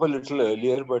woke up a little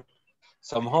earlier, but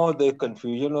somehow the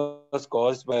confusion was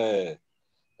caused by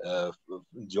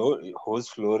Ho's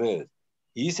Flores.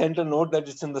 He sent a note that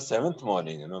it's in the 7th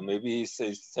morning. Maybe he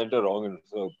sent a wrong.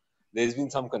 So there's been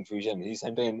some confusion. He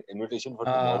sent an invitation for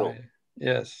tomorrow.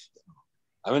 Yes.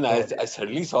 I mean, I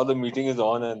suddenly saw the meeting is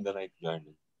on, and then I joined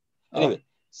it. Anyway,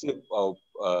 so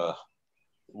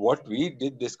what we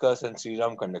did discuss, and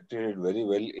Sriram conducted it very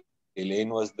well. Elaine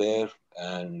was there,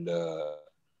 and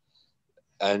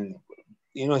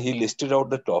he listed out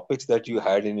the topics that you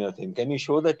had in your thing. Can you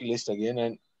show that list again?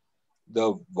 And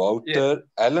the Wouter,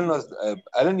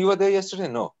 Alan, you were there yesterday?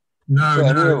 No. No. So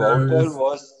anyway, Wouter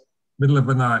was middle of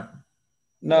the night.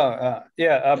 No.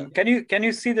 Can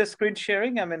you see the screen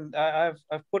sharing? I mean, I've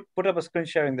put up a screen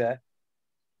sharing there.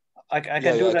 I can do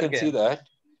that again. I can see that.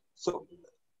 So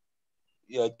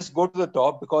yeah, just go to the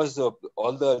top, because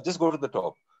just go to the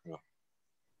top.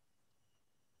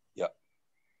 Yeah.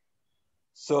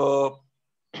 So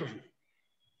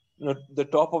the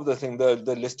top of the thing,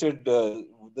 the listed, the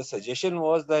suggestion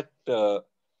was that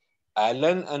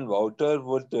Alan and Wouter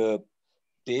would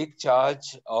take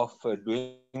charge of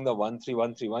doing the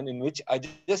 13131, in which I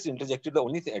just interjected. The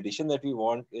only addition that we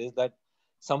want is that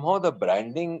somehow the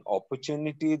branding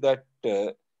opportunity that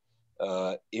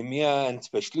IMIA and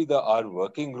especially our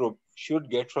working group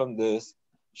should get from this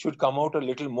should come out a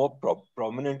little more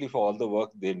prominently for all the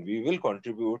work. Then we will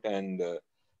contribute, and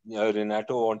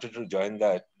Renato wanted to join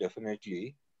that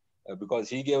definitely because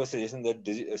he gave a suggestion that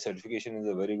certification is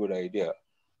a very good idea.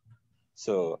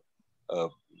 So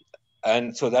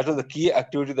and so that was the key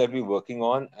activity that we're working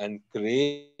on. And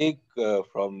Craig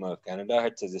from Canada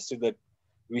had suggested that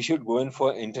we should go in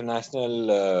for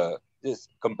international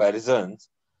comparisons.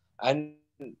 And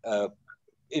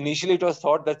initially it was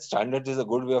thought that standards is a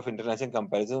good way of international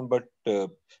comparison, but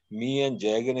me and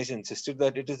Jay Ganesh insisted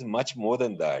that it is much more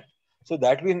than that. So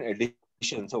that will be an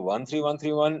addition. So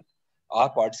 13131, our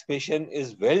participation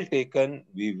is well taken.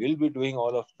 We will be doing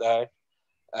all of that.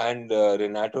 And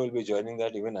Renato will be joining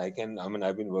that. Even I've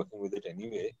been working with it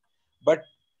anyway. But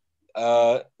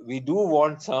we do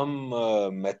want some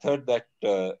method that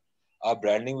our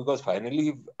branding, because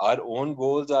finally our own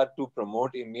goals are to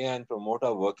promote IMIA and promote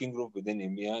our working group within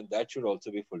IMIA. That should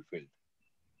also be fulfilled.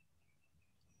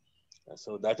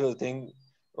 So that was the thing.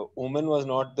 Oman was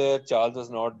not there. Charles was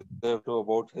not there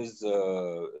about his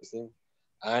thing.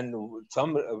 And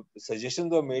some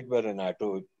suggestions were made by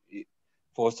Renato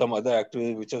for some other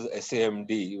activity, which was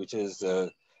SAMD, which is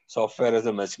software as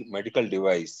a medical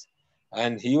device.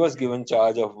 And he was given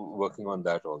charge of working on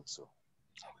that also.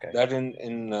 Okay. That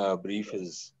in brief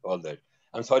is all that.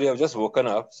 I'm sorry, I've just woken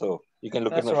up, so you can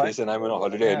look at my face, and I'm on a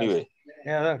holiday anyway.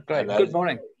 Yeah, great. Good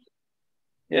morning.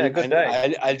 Yeah, good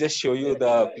day. I'll just show you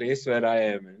the place where I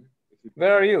am in.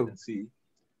 Where are you? See,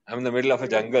 I'm in the middle of a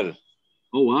jungle.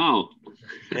 Oh, wow.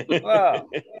 Wow,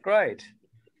 great.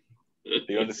 Do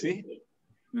you want to see?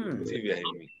 See behind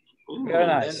me. Oh, very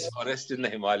nice. Dense forest in the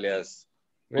Himalayas.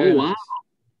 Very wow. Nice.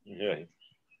 Yeah.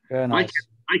 Very nice.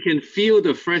 I can feel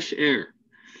the fresh air.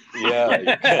 Yeah,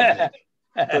 you can.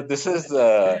 So this is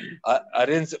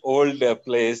Arin's old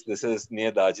place. This is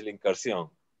near Darjeeling, Kurseong.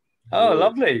 Oh,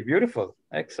 lovely. Beautiful.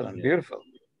 Excellent. Beautiful.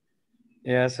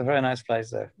 Yeah, it's a very nice place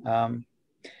there.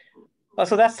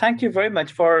 So thank you very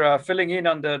much for filling in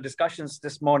on the discussions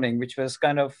this morning, which was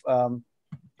kind of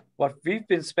what we've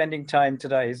been spending time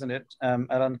today, isn't it,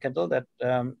 Alan, Kendall, that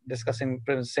discussing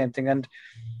the same thing. And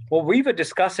what we were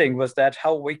discussing was that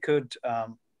how we could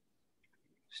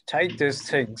take these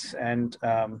things and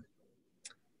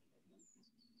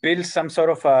build some sort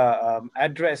of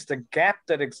address the gap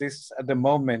that exists at the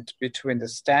moment between the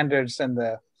standards and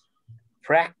the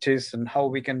practice, and how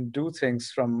we can do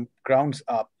things from grounds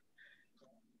up,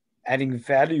 adding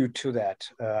value to that,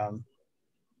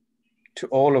 to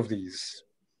all of these.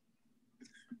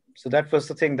 So that was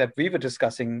the thing that we were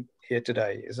discussing here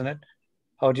today, isn't it?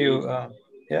 How do you,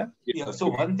 yeah? Yeah, so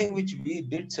one thing which we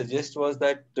did suggest was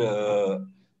that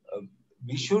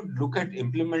we should look at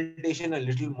implementation a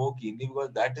little more keenly,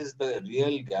 because that is the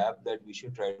real gap that we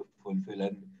should try to fulfill.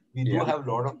 And we do have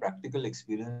a lot of practical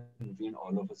experience between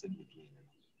all of us in between.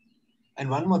 And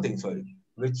one more thing, sorry,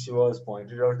 which was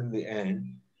pointed out in the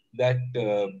end, that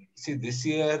see, this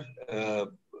year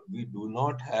we do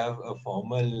not have a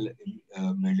formal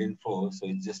Medinfo, so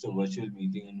it's just a virtual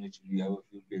meeting in which we have a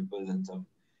few papers and some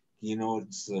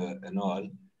keynotes and all.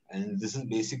 And this is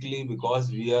basically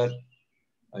because we are,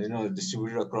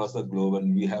 distributed across the globe,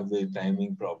 and we have the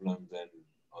timing problems and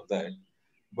all that.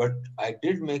 But I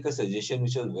did make a suggestion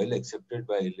which was well accepted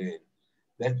by Elaine,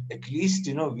 that at least,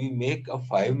 we make a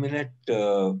 5-minute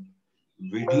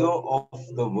video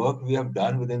of the work we have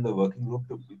done within the working group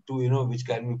to which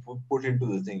can be put into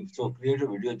the thing. So create a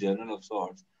video journal of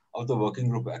sorts of the working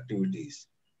group activities.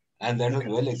 And that was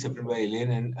well accepted by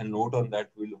Elaine, and a note on that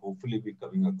will hopefully be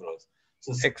coming across.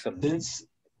 So Excellent. Since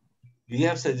we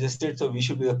have suggested, so we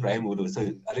should be the prime mover. So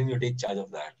Arin, you take charge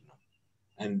of that.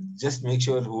 And just make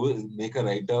sure make a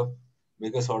write-up,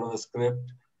 make a sort of a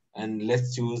script, and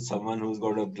let's choose someone who's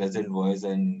got a pleasant voice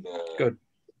and good,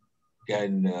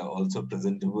 can also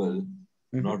presentable,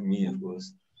 not me, of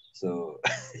course. So,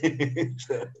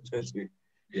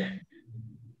 yeah.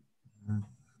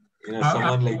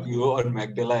 Someone like you or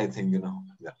Magdala, I think,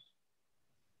 yeah.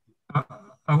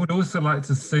 I would also like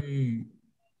to see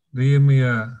the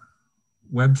IMIA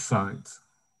website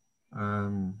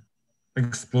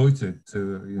exploited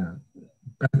to,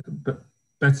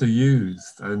 better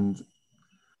used, and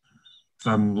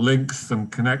some links, some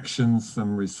connections,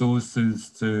 some resources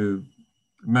to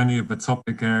many of the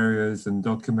topic areas and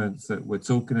documents that we're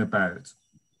talking about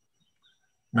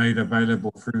made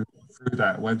available through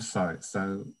that website.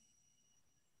 So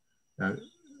in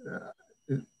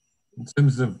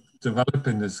terms of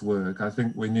developing this work, I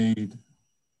think we need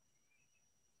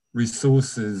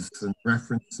resources and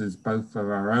references both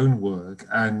for our own work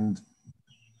and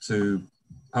to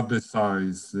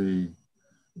publicize the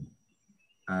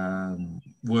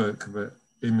work that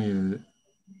IMIA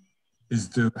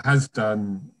has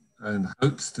done and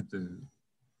hopes to do.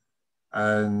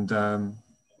 And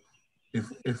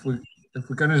if we're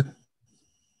going to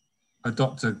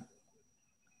adopt a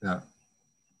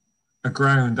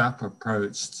ground up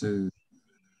approach to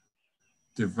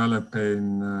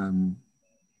developing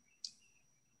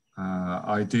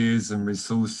ideas and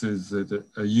resources that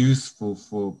are useful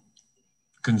for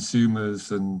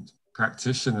consumers and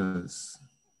practitioners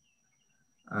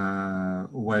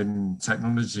when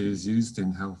technology is used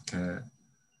in healthcare,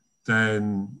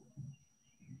 then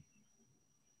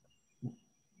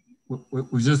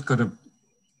we just got to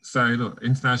say, look,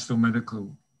 International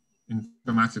Medical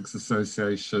Informatics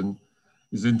Association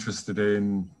is interested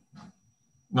in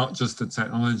not just the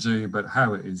technology, but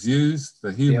how it is used,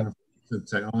 the human of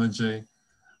technology,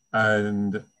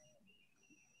 and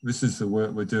this is the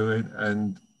work we're doing,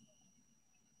 and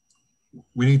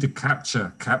we need to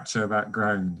capture that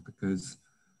ground, because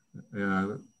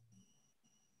I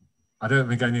don't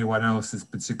think anyone else is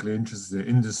particularly interested.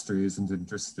 Industry isn't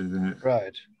interested in it.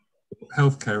 Right.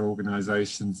 Healthcare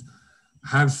organizations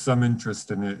have some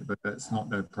interest in it, but that's not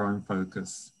their prime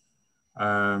focus.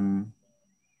 And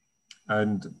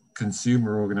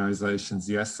consumer organizations,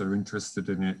 yes, are interested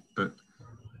in it, but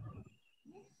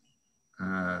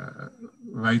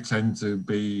they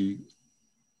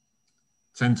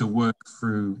tend to work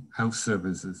through health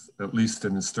services, at least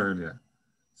in Australia.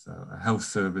 So a health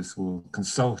service will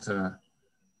consult a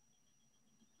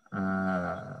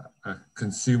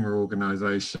consumer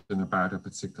organization about a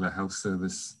particular health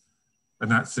service, and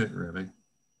that's it, really.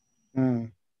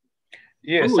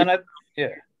 Yes, and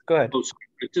go ahead. Oh, sorry.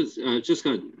 Just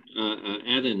going to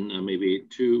add in maybe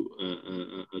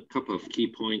a couple of key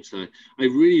points. I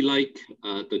really like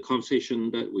the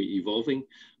conversation that we're evolving.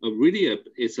 Really,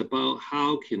 it's about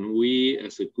how can we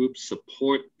as a group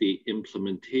support the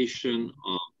implementation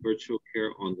of virtual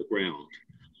care on the ground.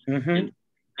 And in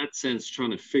that sense, trying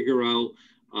to figure out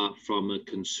from a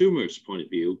consumer's point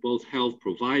of view, both health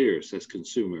providers as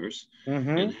consumers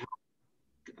and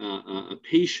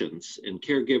patients and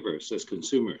caregivers as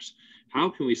consumers, how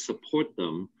can we support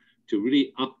them to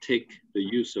really uptake the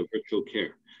use of virtual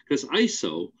care? Because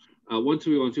ISO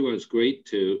 13121 is great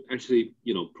to actually,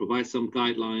 provide some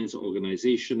guidelines,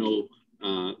 organizational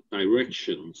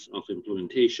directions of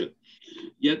implementation.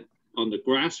 Yet on the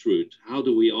grassroots, how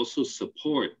do we also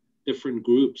support different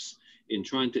groups in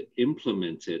trying to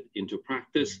implement it into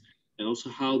practice? And also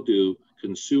how do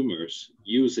consumers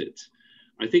use it?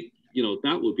 I think,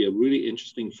 that would be a really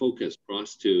interesting focus for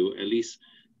us to at least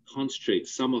concentrate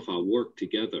some of our work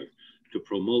together to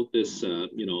promote this,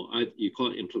 you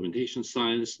call it implementation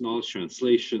science, knowledge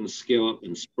translation, scale up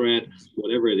and spread,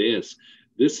 whatever it is.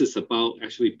 This is about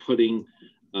actually putting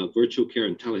virtual care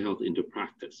and telehealth into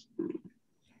practice.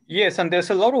 Yes, and there's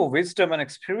a lot of wisdom and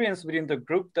experience within the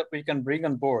group that we can bring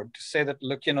on board to say that,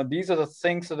 look, these are the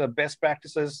things that are best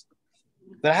practices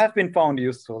that have been found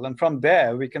useful. And from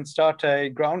there, we can start a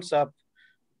grounds up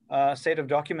set of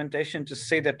documentation to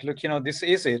say that, look, this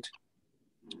is it.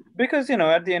 Because,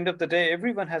 at the end of the day,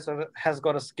 everyone has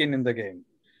got a skin in the game.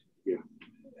 Yeah.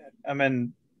 I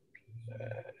mean,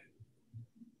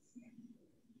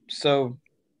 so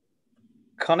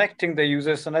connecting the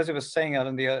users, and as I was saying,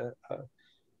 Alan,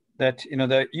 that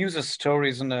the user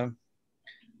stories and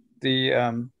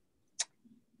the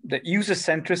user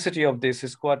centricity of this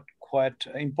is quite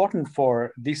important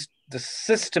for the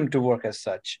system to work as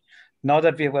such. Now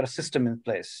that we have got a system in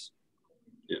place.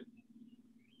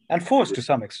 And forced to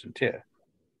some extent, yeah.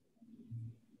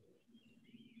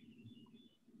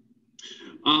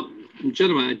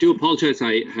 Gentlemen, I do apologize.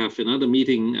 I have another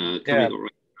meeting coming up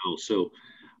right now, so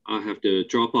I have to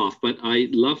drop off. But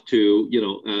I'd love to,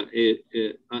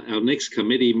 our next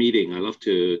committee meeting, I love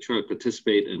to try to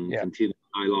participate and continue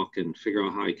dialogue and figure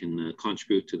out how I can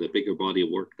contribute to the bigger body of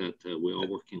work that we're all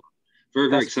working on.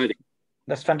 Very exciting.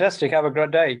 That's fantastic. Have a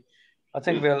great day. I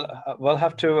think we'll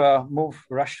have to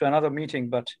rush to another meeting,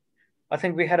 but I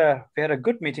think we had a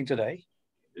good meeting today.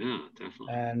 Yeah,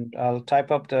 definitely. And I'll type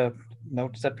up the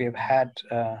notes that we have had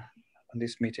on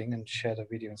this meeting and share the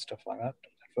video and stuff like that.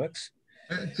 That works.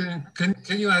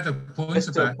 Can you add a point just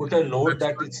about put a note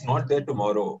that it's not there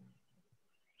tomorrow?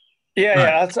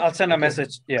 Yeah, I'll send a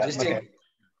message. Yeah, okay.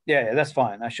 Yeah, that's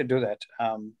fine. I should do that.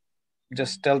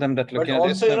 Just tell them that. Look, but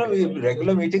also,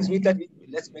 regular meetings mean that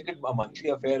let's make it a monthly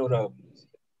affair or a.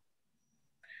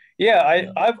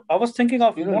 Yeah, I was thinking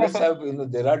of. Let's have.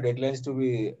 There are deadlines to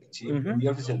be achieved. We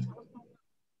have to.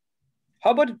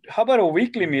 How about a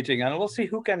weekly meeting, and we'll see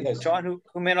who can join,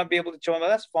 who may not be able to join. But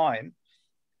that's fine,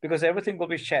 because everything will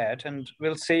be shared, and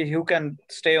we'll see who can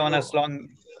stay on as long.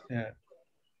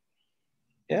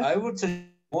 Yeah. I would say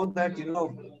more that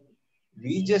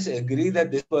we just agree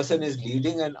that this person is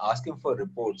leading and ask him for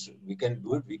reports. We can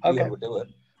do it weekly or whatever.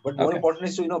 But more important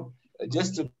is to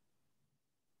just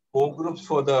core groups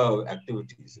for the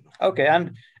activities. Okay,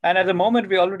 and at the moment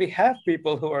we already have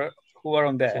people who are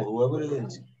on there. So whoever is in.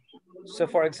 So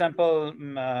for example,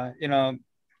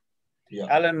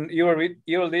 Alan,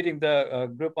 you're leading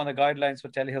the group on the guidelines for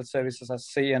telehealth services at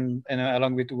sea, and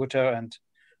along with Wouter and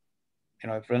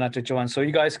if Renata joins, so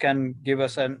you guys can give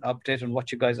us an update on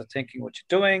what you guys are thinking, what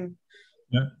you're doing,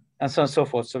 and so on and so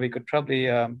forth. So we could probably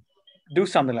do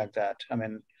something like that. I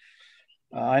mean,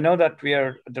 I know that we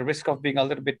are at the risk of being a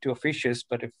little bit too officious,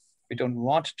 but if we don't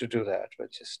want to do that, we'll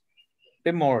just be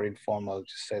more informal,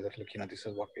 just say that, look, this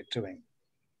is what we're doing.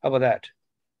 How about that?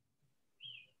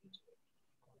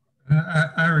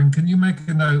 Arin, can you make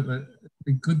a note that it'd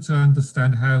be good to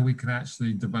understand how we can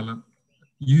actually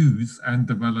use and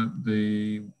develop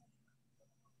the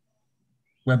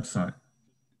website?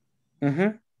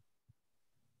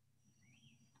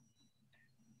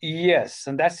 Yes,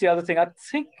 and that's the other thing. I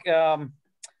think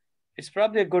it's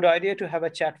probably a good idea to have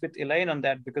a chat with Elaine on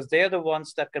that, because they're the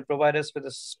ones that can provide us with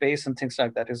the space and things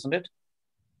like that, isn't it?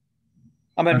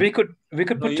 I mean, we could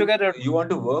put together. You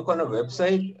want to work on a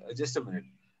website? Just a minute.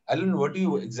 Alan, what do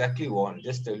you exactly want?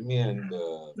 Just tell me, and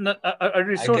a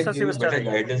resource, I can give you better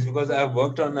guidance, because I have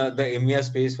worked on the IMIA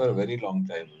space for a very long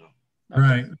time.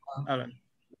 Right. Alan.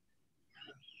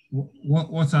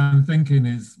 What I'm thinking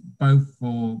is both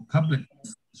for public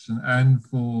discussion and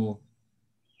for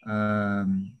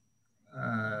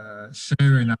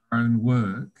sharing our own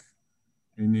work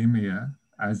in IMIA,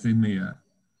 as IMIA,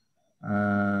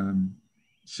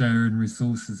 sharing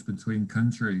resources between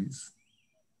countries.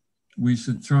 We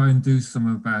should try and do some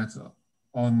of that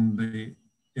on the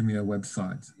IMIA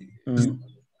website.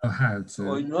 How to?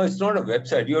 Oh, no, it's not a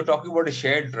website. You're talking about a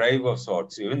shared drive of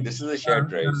sorts. Even this is a shared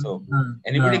drive, so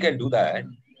anybody can do that.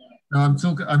 No, I'm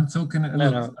talking. I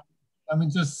mean,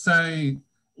 just say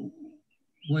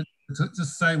we're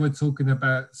talking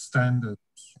about standards.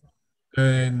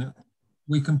 Then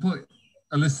we can put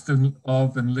a list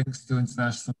of and links to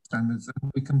international standards,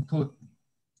 and we can put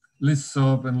lists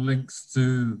of and links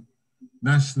to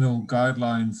national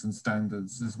guidelines and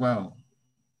standards as well.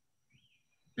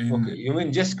 Okay, you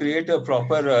mean just create a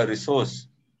proper resource?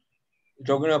 You're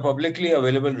talking about a publicly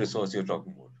available resource you're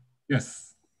talking about? Yes.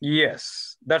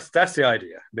 Yes, that's the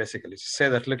idea, basically. To say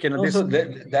that, look, this... So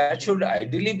that should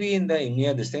ideally be in the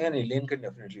IMIA, this thing, and Elaine can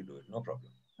definitely do it, no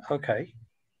problem. Okay.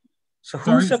 So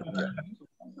who's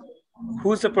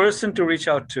the person to reach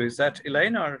out to? Is that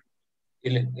Elaine or?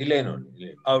 Elaine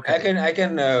only. Okay. I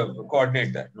can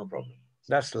coordinate that, no problem.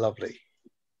 That's lovely.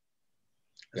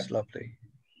 That's lovely.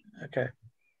 Okay.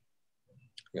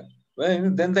 Yeah.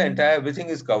 Well, then the entire everything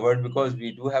is covered because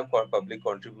we do have public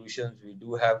contributions. We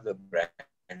do have the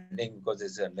branding because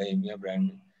it's under IMIA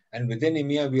branding. And within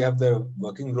IMIA, we have the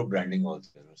working group branding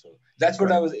also. So that's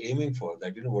what I was aiming for,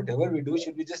 that, whatever we do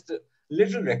should be just a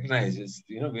little recognized. It's,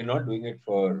 we're not doing it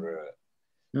for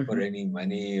any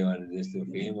money or just the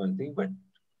fame or thing, but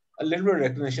a little bit of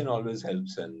recognition always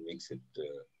helps and makes it.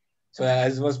 So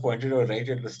as was pointed out right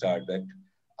at the start, that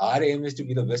our aim is to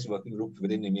be the best working group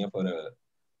within IMIA for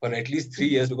at least 3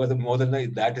 years, because more than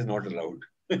that is not allowed.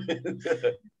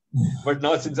 But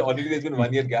now, since already there's been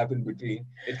 1 year gap in between,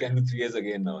 it can be 3 years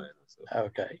again now. So.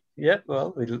 Okay. Yeah.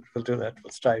 Well, we'll do that.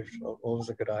 We'll strive. Always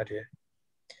a good idea.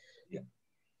 Yeah.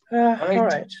 All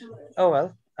right. Oh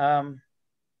well.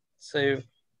 So, you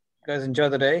guys enjoy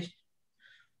the day.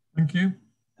 Thank you.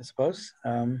 I suppose.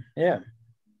 Yeah.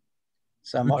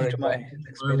 So I'm off to my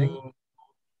next meeting.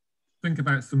 Think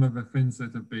about some of the things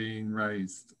that are being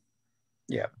raised.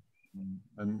 Yeah.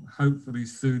 And hopefully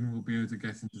soon we'll be able to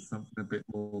get into something a bit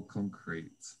more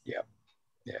concrete. Yeah.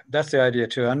 Yeah, that's the idea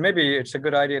too. And maybe it's a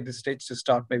good idea at this stage to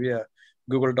start maybe a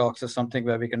Google Docs or something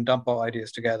where we can dump our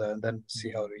ideas together and then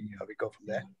see how we go from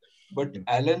there. But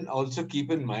Alan, also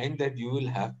keep in mind that you will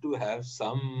have to have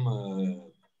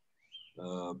some,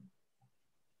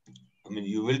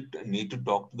 you will need to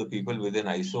talk to the people within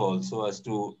ISO also as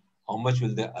to how much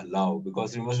will they allow,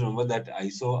 because you must remember that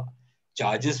ISO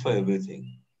charges for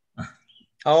everything.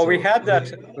 Oh, so, we had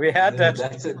that. We had that.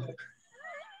 That's it.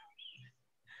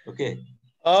 Okay.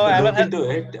 Oh, so Alan look into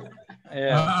it.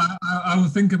 Yeah. I will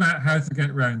think about how to get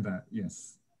around that.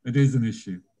 Yes, it is an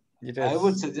issue. I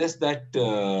would suggest that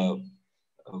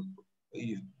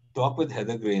you talk with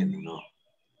Heather Grain,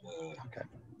 okay.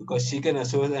 Because she can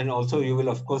associate, and also you will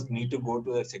of course need to go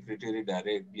to the secretary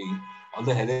directly.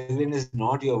 Although Heather Grain is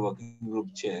not your working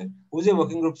group chair. Who's your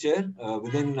working group chair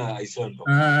within ISO?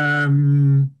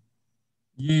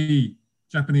 Yi,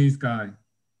 Japanese guy.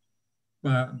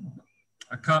 But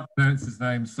I can't pronounce his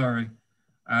name, sorry.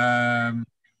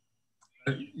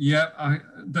 Yeah,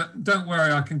 don't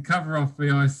worry, I can cover off the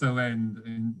ISO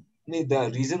end.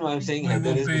 The reason why I'm saying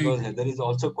Heather is because Heather is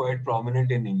also quite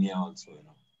prominent in IMIA also.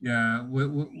 Yeah.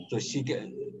 So she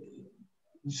can.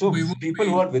 So people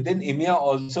who are within IMIA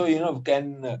also,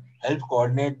 can help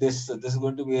coordinate this. This is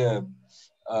going to be a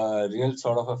real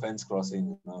sort of a fence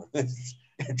crossing.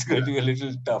 It's going to be a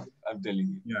little tough, I'm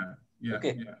telling you. Yeah.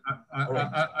 Okay. Yeah.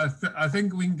 I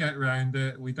think we can get around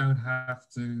it. We don't have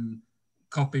to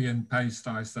copy and paste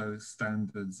ISO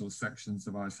standards or sections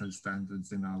of ISO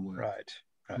standards in our work. Right.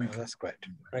 Well, that's great.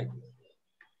 Right.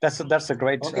 That's a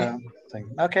great thing.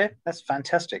 Okay, that's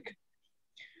fantastic.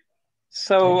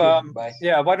 So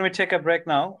yeah, why don't we take a break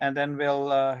now, and then we'll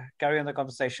carry on the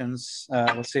conversations.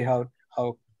 We'll see how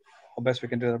best we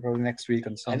can do that probably next week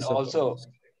and so on. And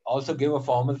also give a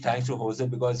formal thanks to Jose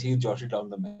because he jotted down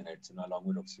the minutes along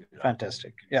with Oxford.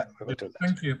 Fantastic. Yeah, we will do that.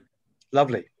 Thank you.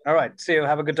 Lovely. All right. See you.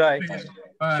 Have a good day.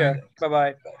 Bye. Sure.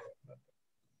 Bye-bye.